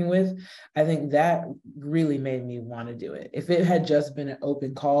working with. I think that really made me want to do it. If it had just been an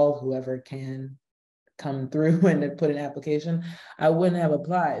open call, whoever can come through and put an application, I wouldn't have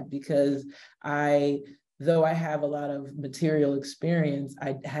applied, because though I have a lot of material experience,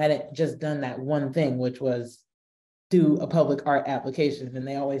 I hadn't just done that one thing, which was do a public art application. And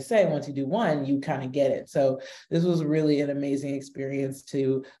they always say, once you do one, you kind of get it. So this was really an amazing experience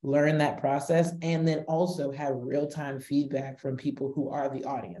to learn that process, and then also have real-time feedback from people who are the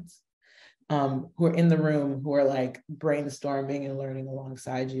audience, who are in the room, who are like brainstorming and learning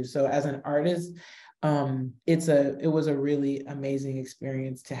alongside you. So as an artist, it was a really amazing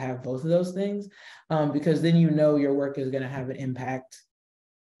experience to have both of those things, because then your work is going to have an impact.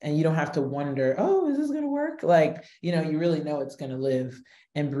 And you don't have to wonder, oh, is this going to work? Like, you really know it's going to live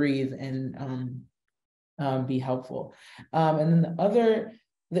and breathe and be helpful. And then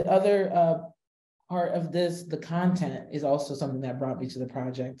the other part of this, the content, is also something that brought me to the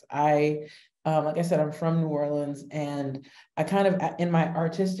project. Like I said, I'm from New Orleans, and I kind of, in my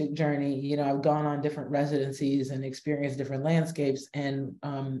artistic journey, I've gone on different residencies and experienced different landscapes. And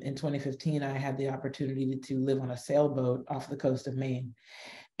in 2015, I had the opportunity to live on a sailboat off the coast of Maine.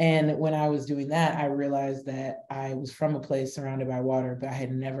 And when I was doing that, I realized that I was from a place surrounded by water, but I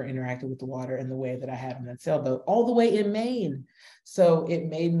had never interacted with the water in the way that I had on that sailboat, all the way in Maine. So it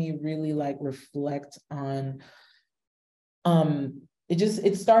made me really reflect on,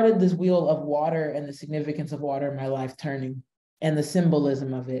 it started this wheel of water and the significance of water in my life turning, and the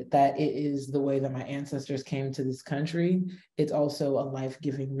symbolism of it, that it is the way that my ancestors came to this country. It's also a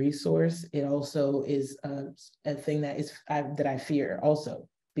life-giving resource. It also is a thing that I fear also,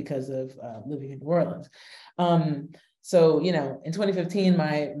 because of living in New Orleans. So, in 2015,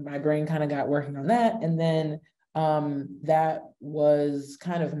 my brain kind of got working on that. And then that was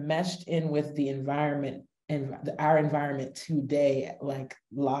kind of meshed in with the environment and our environment today, like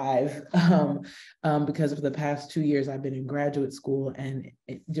live, because for the past 2 years I've been in graduate school, and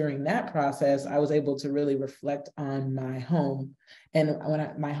during that process, I was able to really reflect on my home. And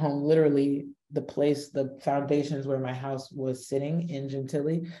my home, literally the foundations where my house was sitting in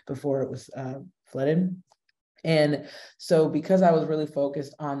Gentilly before it was flooded. And so because I was really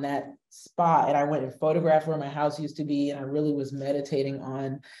focused on that spot, and I went and photographed where my house used to be, and I really was meditating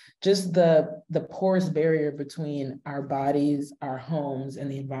on just the porous barrier between our bodies, our homes,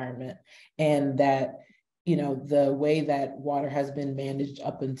 and the environment. And that, you know, the way that water has been managed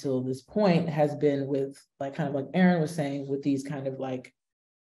up until this point has been with, like, kind of like Aaron was saying, with these kind of like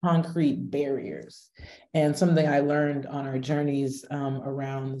concrete barriers. And something I learned on our journeys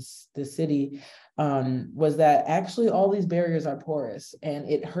around the city was that actually all these barriers are porous, and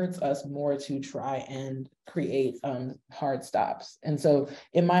it hurts us more to try and create hard stops. And so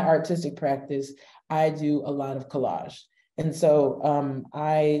in my artistic practice, I do a lot of collage. And so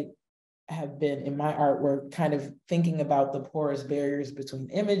I have been in my artwork kind of thinking about the porous barriers between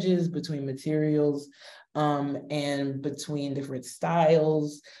images, between materials, and between different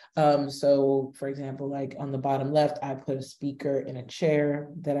styles. So for example, like on the bottom left, I put a speaker in a chair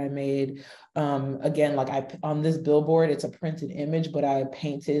that I made. Again, like on this billboard, it's a printed image, but I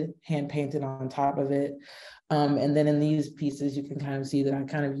hand painted on top of it. And then in these pieces, you can kind of see that I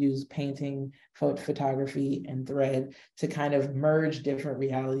kind of use painting, photography, and thread to kind of merge different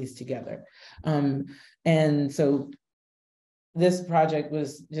realities together. And so this project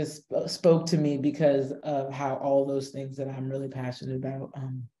was just spoke to me because of how all those things that I'm really passionate about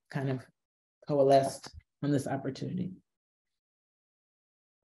kind of coalesced on this opportunity.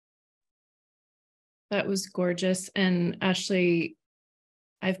 That was gorgeous. And Ashley,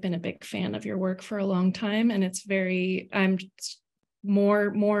 I've been a big fan of your work for a long time, and it's I'm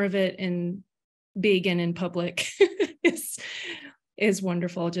more of it in big and in public is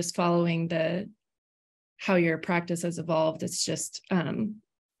wonderful. Just following how your practice has evolved. It's just,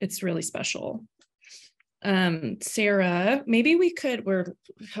 it's really special. Sarah, maybe we're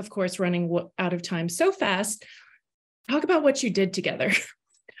of course running out of time so fast. Talk about what you did together.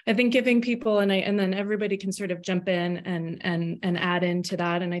 I think giving people, and then everybody can sort of jump in and add into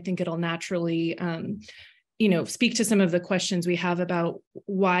that. And I think it'll naturally, speak to some of the questions we have about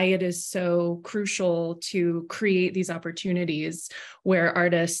why it is so crucial to create these opportunities where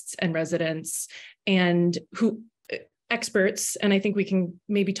artists and residents and experts, and I think we can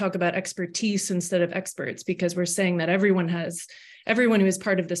maybe talk about expertise instead of experts, because we're saying that everyone who is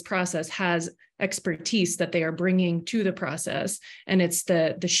part of this process has expertise that they are bringing to the process, and it's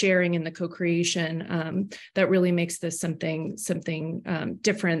the sharing and the co-creation that really makes this something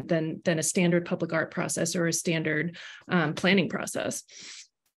different than a standard public art process or a standard planning process.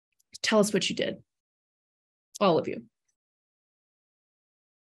 Tell us what you did, all of you.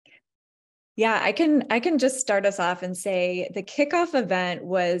 Yeah, I can just start us off and say the kickoff event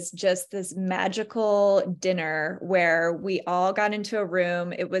was just this magical dinner where we all got into a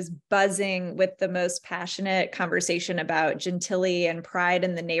room. It was buzzing with the most passionate conversation about Gentilly and pride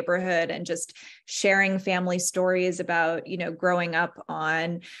in the neighborhood, and just sharing family stories about, growing up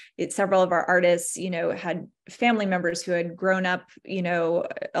on it. Several of our artists, had family members who had grown up,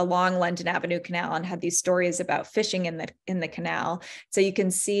 along London Avenue Canal and had these stories about fishing in the canal. So you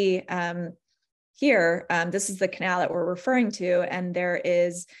can see here, this is the canal that we're referring to, and there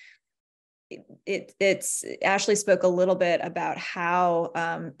is, it's Ashley spoke a little bit about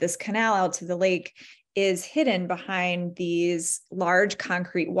how this canal out to the lake is hidden behind these large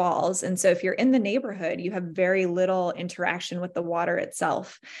concrete walls. And so if you're in the neighborhood, you have very little interaction with the water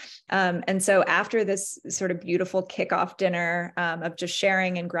itself. And so after this sort of beautiful kickoff dinner of just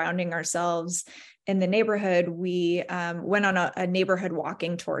sharing and grounding ourselves in the neighborhood, we went on a neighborhood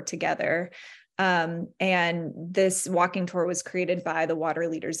walking tour together. And this walking tour was created by the Water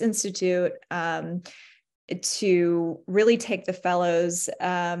Leaders Institute to really take the fellows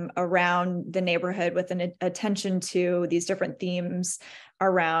around the neighborhood with an attention to these different themes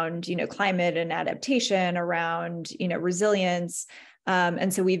around, climate and adaptation, around, resilience.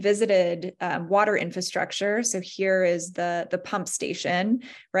 And so we visited water infrastructure. So here is the pump station,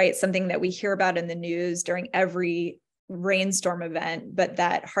 right? Something that we hear about in the news during every rainstorm event, but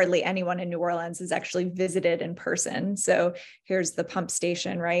that hardly anyone in New Orleans has actually visited in person. So here's the pump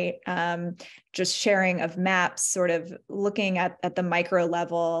station, right? Just sharing of maps, sort of looking at the micro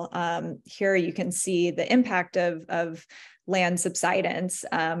level. Here you can see the impact of land subsidence,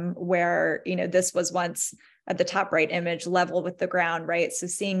 where, this was once at the top right image, level with the ground, right? So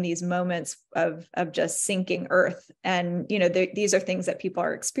seeing these moments of just sinking earth. And, you know, these are things that people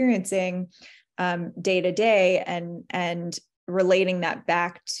are experiencing day to day, and relating that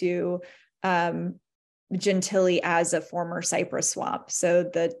back to Gentilly as a former cypress swamp. So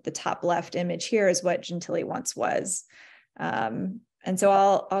the top left image here is what Gentilly once was. And so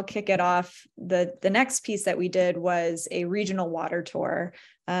I'll kick it off. The next piece that we did was a regional water tour.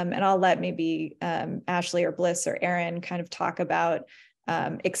 And I'll let maybe Ashley or Bliss or Aaron kind of talk about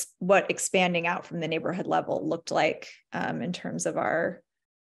what expanding out from the neighborhood level looked like in terms of our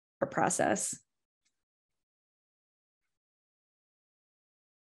process.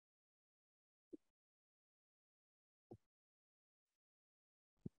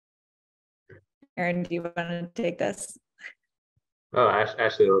 Aaron, do you want to take this? Oh,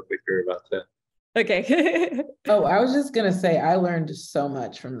 Ashley, look like you're about to. Okay. Oh, I was just gonna say I learned so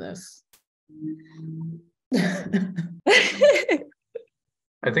much from this. I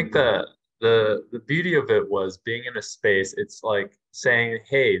think the beauty of it was being in a space. It's like saying,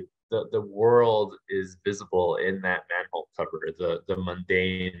 hey, the world is visible in that manhole cover. The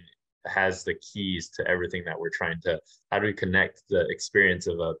mundane has the keys to everything that we're trying to. How do we connect the experience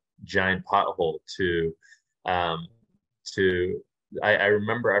of a giant pothole to I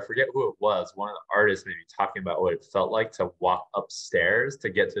remember, I forget who it was, one of the artists maybe talking about what it felt like to walk upstairs to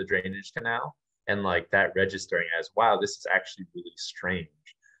get to the drainage canal, and like that registering as, wow, this is actually really strange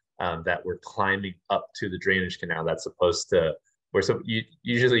that we're climbing up to the drainage canal that's supposed to, you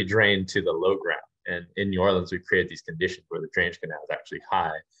usually drain to the low ground. And in New Orleans, we create these conditions where the drainage canal is actually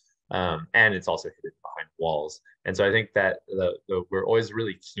high. And it's also hidden behind walls. And so I think that we're always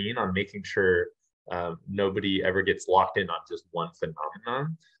really keen on making sure nobody ever gets locked in on just one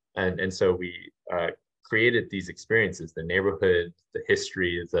phenomenon. And so we created these experiences, the neighborhood, the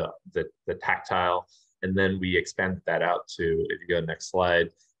history, the tactile, and then we expanded that out to, if you go next slide,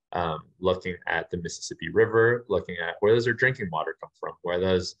 looking at the Mississippi River, looking at where does our drinking water come from, where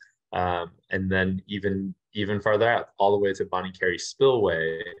does, and then even farther out, all the way to Bonnie Carey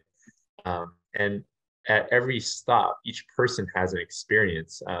Spillway. And at every stop, each person has an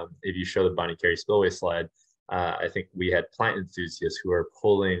experience. If you show the Bonnie Carey Spillway slide, I think we had plant enthusiasts who are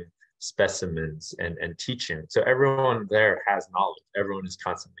pulling specimens and teaching. So everyone there has knowledge. Everyone is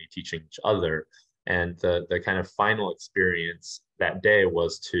constantly teaching each other. And the kind of final experience that day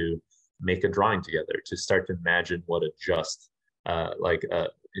was to make a drawing together, to start to imagine what a just,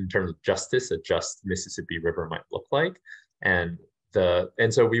 in terms of justice, a just Mississippi River might look like. And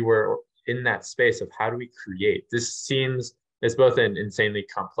so we were in that space of how do we create this it's both an insanely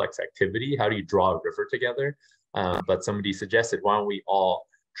complex activity. How do you draw a river together? But somebody suggested, why don't we all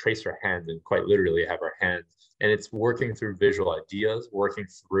trace our hands and quite literally have our hands? And it's working through visual ideas, working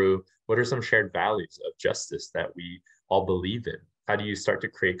through what are some shared values of justice that we all believe in? How do you start to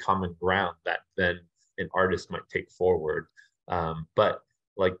create common ground that then an artist might take forward? But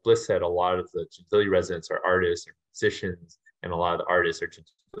like Bliss said, a lot of the Gentilly residents are artists or musicians, and a lot of the artists are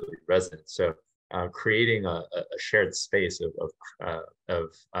Gentilly residents. So creating a shared space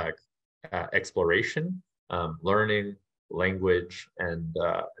of exploration, learning, language, and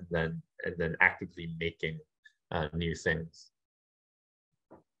then actively making new things.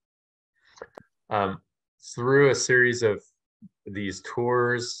 Through a series of these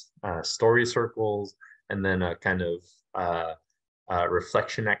tours, story circles, and then a kind of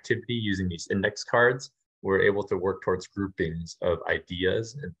reflection activity using these index cards, we're able to work towards groupings of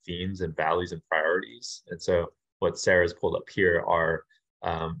ideas and themes and values and priorities. And so what Sarah's pulled up here are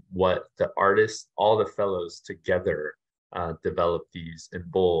what the artists, all the fellows together develop these in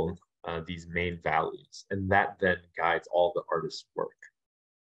bold, these main values. And that then guides all the artists' work.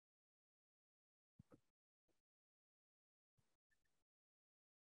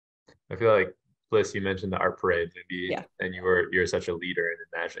 I feel like, Bliss, you mentioned the art parade, maybe, yeah. And you're such a leader in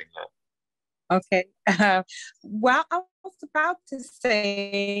imagining that. Okay. Well, I was about to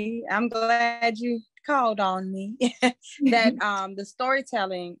say, I'm glad you called on me, that the story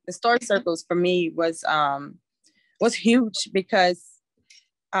circles for me was huge, because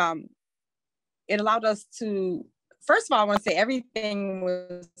it allowed us to, first of all, I want to say everything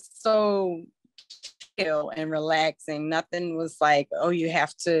was so chill and relaxing. Nothing was like, oh, you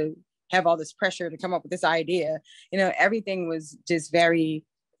have to have all this pressure to come up with this idea. You know, everything was just very,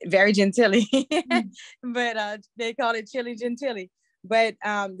 very Gentilly, but they called it Chili Gentilly. But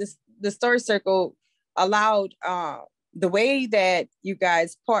the story circle allowed the way that you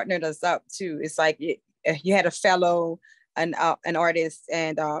guys partnered us up too. It's like you had a fellow, an artist,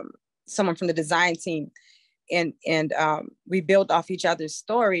 and someone from the design team, and we built off each other's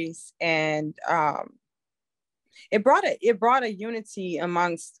stories, and it brought a unity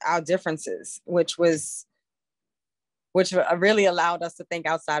amongst our differences, which really allowed us to think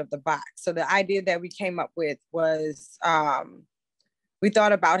outside of the box. So the idea that we came up with was, we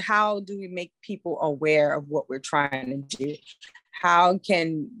thought about how do we make people aware of what we're trying to do? How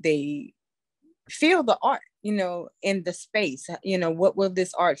can they feel the art, in the space? What will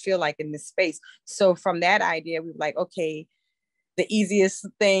this art feel like in this space? So from that idea, we were like, okay, the easiest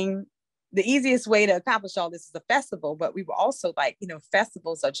way to accomplish all this is a festival. But we were also like,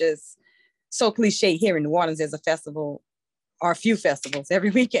 festivals are just so cliche. Here in New Orleans, there's a festival or a few festivals every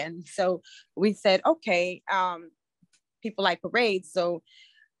weekend. So we said, okay, people like parades. So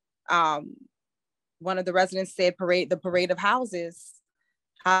one of the residents said the parade of houses,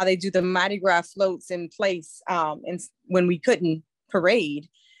 how they do the Mardi Gras floats in place. And when we couldn't parade,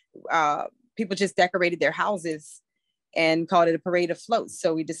 people just decorated their houses and called it a parade of floats.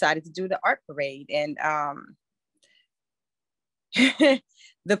 So we decided to do the art parade. And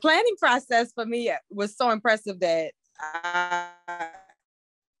the planning process for me was so impressive that I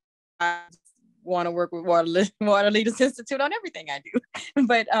want to work with Water Leaders Institute on everything I do.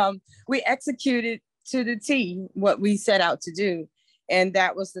 But we executed to the T what we set out to do. And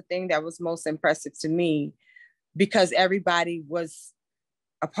that was the thing that was most impressive to me, because everybody was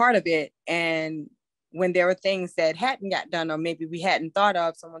a part of it. And when there were things that hadn't got done, or maybe we hadn't thought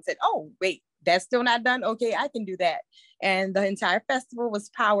of, someone said, oh, wait, that's still not done? Okay, I can do that. And the entire festival was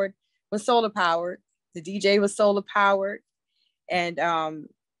solar powered. The DJ was solar powered. And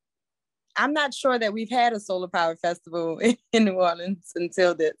I'm not sure that we've had a solar powered festival in New Orleans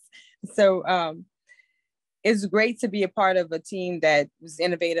until this. So it's great to be a part of a team that was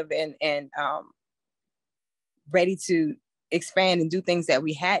innovative and ready to expand and do things that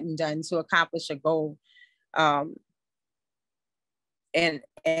we hadn't done to accomplish a goal. And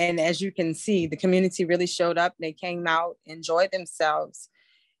as you can see, the community really showed up. They came out, enjoyed themselves.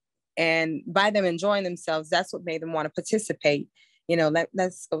 And by them enjoying themselves, that's what made them want to participate.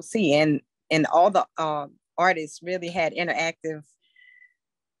 Let's go see. And all the artists really had interactive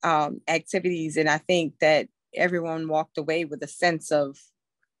activities. And I think that everyone walked away with a sense of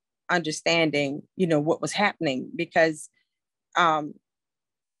understanding, what was happening, because really,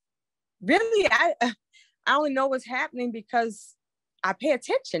 I only know what's happening because I pay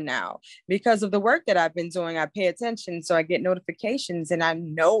attention now. Because of the work that I've been doing, I pay attention. So I get notifications, and I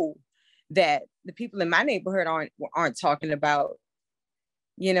know that the people in my neighborhood aren't talking about,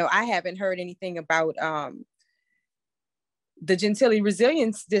 I haven't heard anything about the Gentilly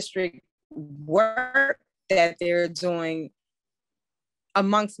Resilience District work that they're doing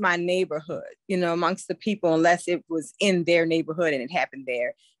amongst my neighborhood, amongst the people, unless it was in their neighborhood and it happened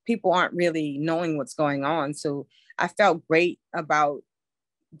there. People aren't really knowing what's going on. So I felt great about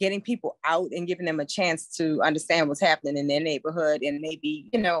getting people out and giving them a chance to understand what's happening in their neighborhood. And maybe,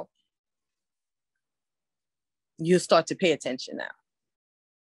 you start to pay attention now.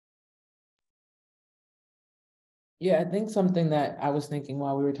 Yeah, I think something that I was thinking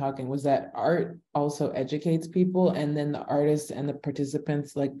while we were talking was that art also educates people, and then the artists and the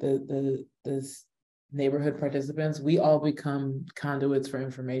participants, like the neighborhood participants, we all become conduits for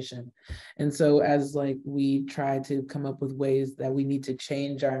information. And so as we try to come up with ways that we need to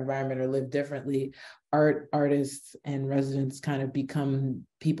change our environment or live differently, artists and residents kind of become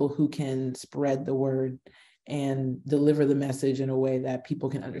people who can spread the word and deliver the message in a way that people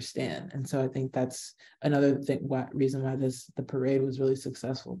can understand. And so I think that's another reason why the parade was really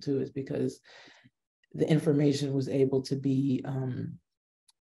successful too, is because the information was able to be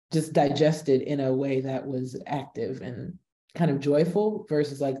just digested in a way that was active and kind of joyful,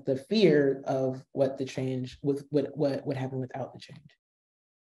 versus the fear of what the change with what would happen without the change.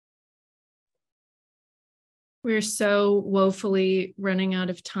 We're so woefully running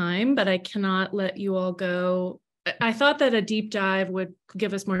out of time, but I cannot let you all go. I thought that a deep dive would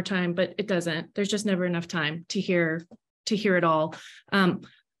give us more time, but it doesn't. There's just never enough time to hear it all.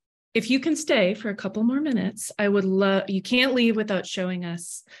 If you can stay for a couple more minutes, I would love, you can't leave without showing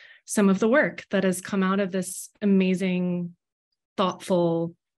us some of the work that has come out of this amazing,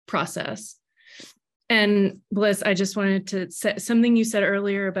 thoughtful process. And Bliss, I just wanted to say something you said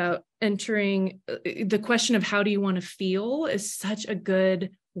earlier about entering the question of how do you want to feel is such a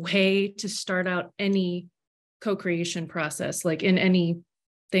good way to start out any co-creation process, like in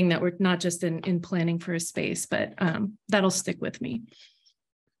anything that we're not just in planning for a space, but that'll stick with me.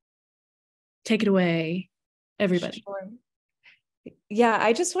 Take it away, everybody. Sure. Yeah,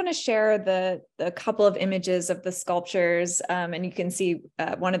 I just want to share the couple of images of the sculptures, and you can see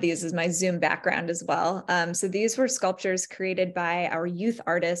one of these is my Zoom background as well. So these were sculptures created by our youth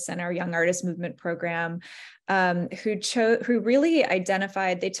artists and our Young Artist Movement program, who really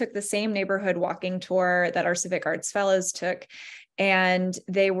identified, they took the same neighborhood walking tour that our Civic Arts Fellows took, and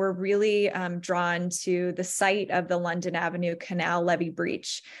they were really drawn to the site of the London Avenue Canal levee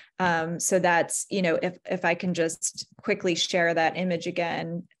breach. So that's, you know, if I can just quickly share that image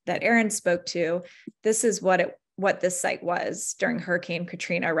again that Erin spoke to, this is what this site was during Hurricane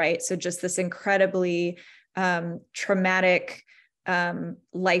Katrina, right? So just this incredibly traumatic,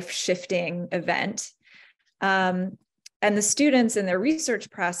 life-shifting event. And the students in their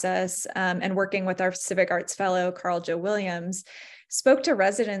research process and working with our Civic Arts Fellow, Carl Joe Williams, spoke to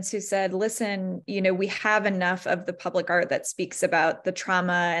residents who said, listen, you know, we have enough of the public art that speaks about the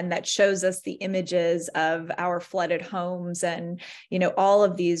trauma and that shows us the images of our flooded homes and, you know, all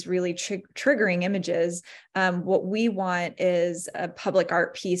of these really triggering images. What we want is a public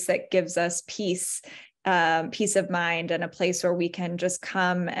art piece that gives us peace of mind and a place where we can just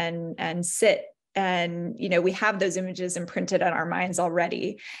come and sit. And, you know, we have those images imprinted on our minds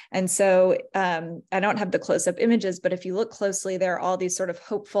already. And so I don't have the close-up images, but if you look closely, there are all these sort of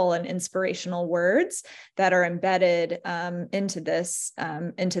hopeful and inspirational words that are embedded into this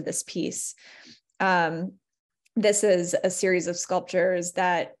piece. This is a series of sculptures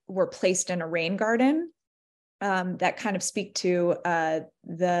that were placed in a rain garden that kind of speak to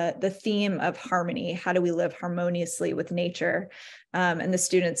the theme of harmony. How do we live harmoniously with nature? And the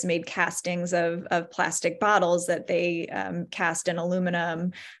students made castings of plastic bottles that they cast in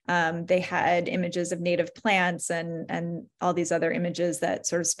aluminum. They had images of native plants and all these other images that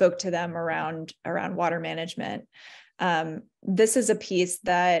sort of spoke to them around water management. This is a piece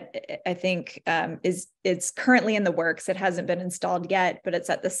that I think it's currently in the works. It hasn't been installed yet, but it's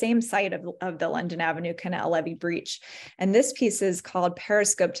at the same site of the London Avenue Canal levee breach. And this piece is called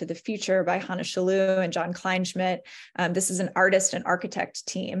Periscope to the Future by Hannah Shalou and John Kleinschmidt. This is an artist and architect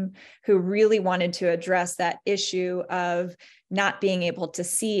team who really wanted to address that issue of not being able to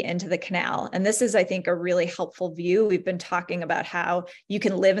see into the canal. And this is, I think, a really helpful view. We've been talking about how you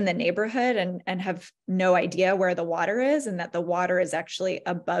can live in the neighborhood and have no idea where the water is, and that the water is actually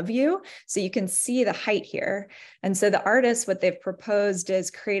above you. So you can see the height here. And so the artists, what they've proposed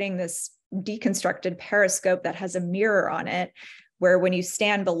is creating this deconstructed periscope that has a mirror on it, where when you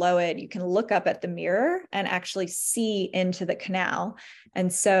stand below it, you can look up at the mirror and actually see into the canal.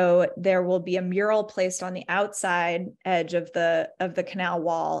 And so there will be a mural placed on the outside edge of the canal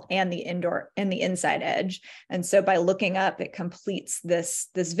wall and the inside edge. And so by looking up, it completes this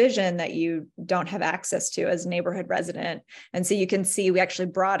vision that you don't have access to as a neighborhood resident. And so you can see we actually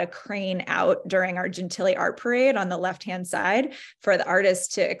brought a crane out during our Gentilly Art Parade on the left-hand side for the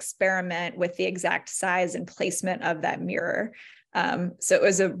artists to experiment with the exact size and placement of that mirror. So it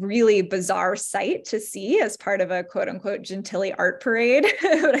was a really bizarre sight to see as part of a quote unquote Gentilly art parade,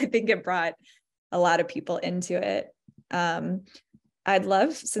 but I think it brought a lot of people into it. I'd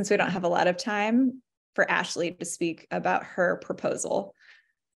love, since we don't have a lot of time, for Ashley to speak about her proposal.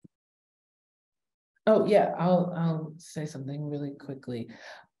 Oh yeah, I'll say something really quickly.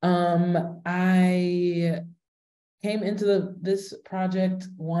 I came into this project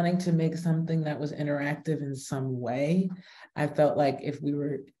wanting to make something that was interactive in some way. I felt like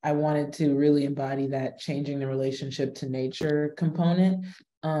I wanted to really embody that changing the relationship to nature component.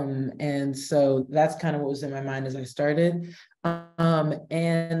 And so that's kind of what was in my mind as I started.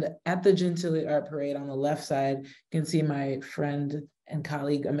 And at the Gentilly Art Parade on the left side, you can see my friend and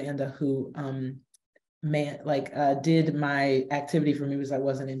colleague, Amanda, who did my activity for me because I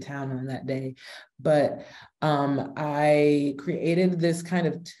wasn't in town on that day. But I created this kind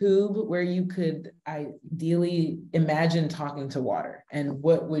of tube where you could ideally imagine talking to water. And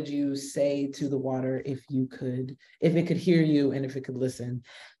what would you say to the water if it could hear you and if it could listen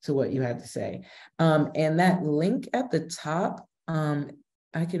to what you had to say? And that link at the top,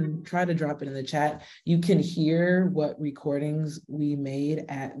 I can try to drop it in the chat. You can hear what recordings we made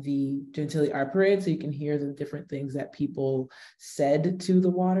at the Gentilly Art Parade, so you can hear the different things that people said to the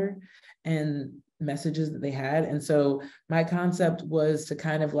water and messages that they had. And so my concept was to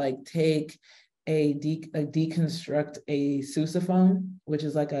kind of like take deconstruct a sousaphone, which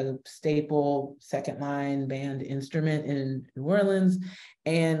is like a staple second line band instrument in New Orleans,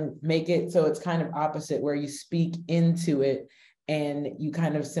 and make it so it's kind of opposite, where you speak into it and you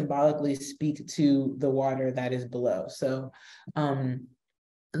kind of symbolically speak to the water that is below. So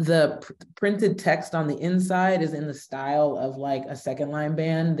the printed text on the inside is in the style of like a second line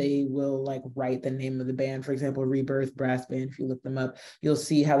band. They will like write the name of the band. For example, Rebirth Brass Band, if you look them up, you'll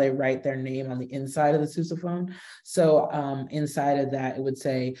see how they write their name on the inside of the sousaphone. So inside of that, it would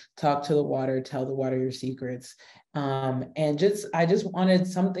say, talk to the water, tell the water your secrets. And I just wanted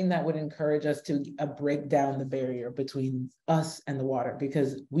something that would encourage us to break down the barrier between us and the water,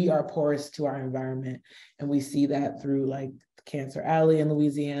 because we are porous to our environment. And we see that through like Cancer Alley in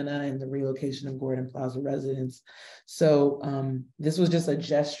Louisiana and the relocation of Gordon Plaza residents. So this was just a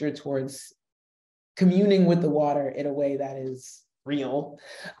gesture towards communing with the water in a way that is real,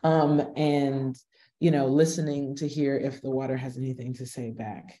 and listening to hear if the water has anything to say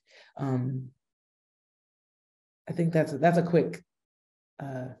back. I think that's a quick,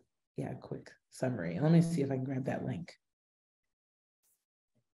 quick summary. And let me see if I can grab that link.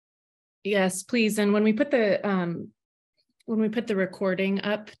 Yes, please. And when we put the recording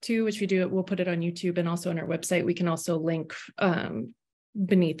up too, which we do, we'll put it on YouTube and also on our website. We can also link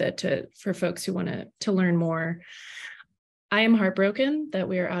beneath it for folks who want to learn more. I am heartbroken that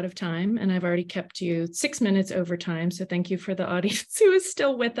we are out of time, and I've already kept you 6 minutes over time. So thank you for the audience who is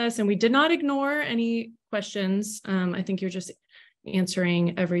still with us. And we did not ignore any questions. I think you're just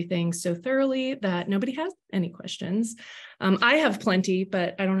answering everything so thoroughly that nobody has any questions. I have plenty,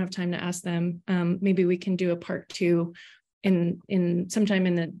 but I don't have time to ask them. Maybe we can do a part 2 in sometime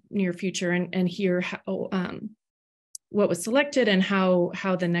in the near future and hear how what was selected and how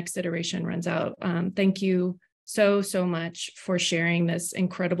the next iteration runs out. Thank you so much for sharing this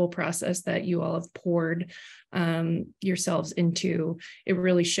incredible process that you all have poured yourselves into. It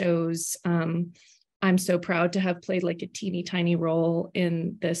really shows. I'm so proud to have played like a teeny tiny role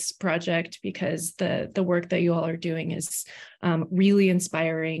in this project, because the work that you all are doing is really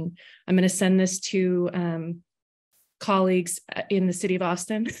inspiring. I'm going to send this to colleagues in the city of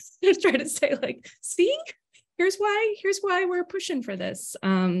Austin to try to say like, see, here's why we're pushing for this.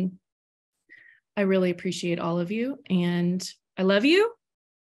 I really appreciate all of you, and I love you.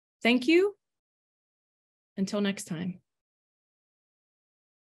 Thank you. Until next time.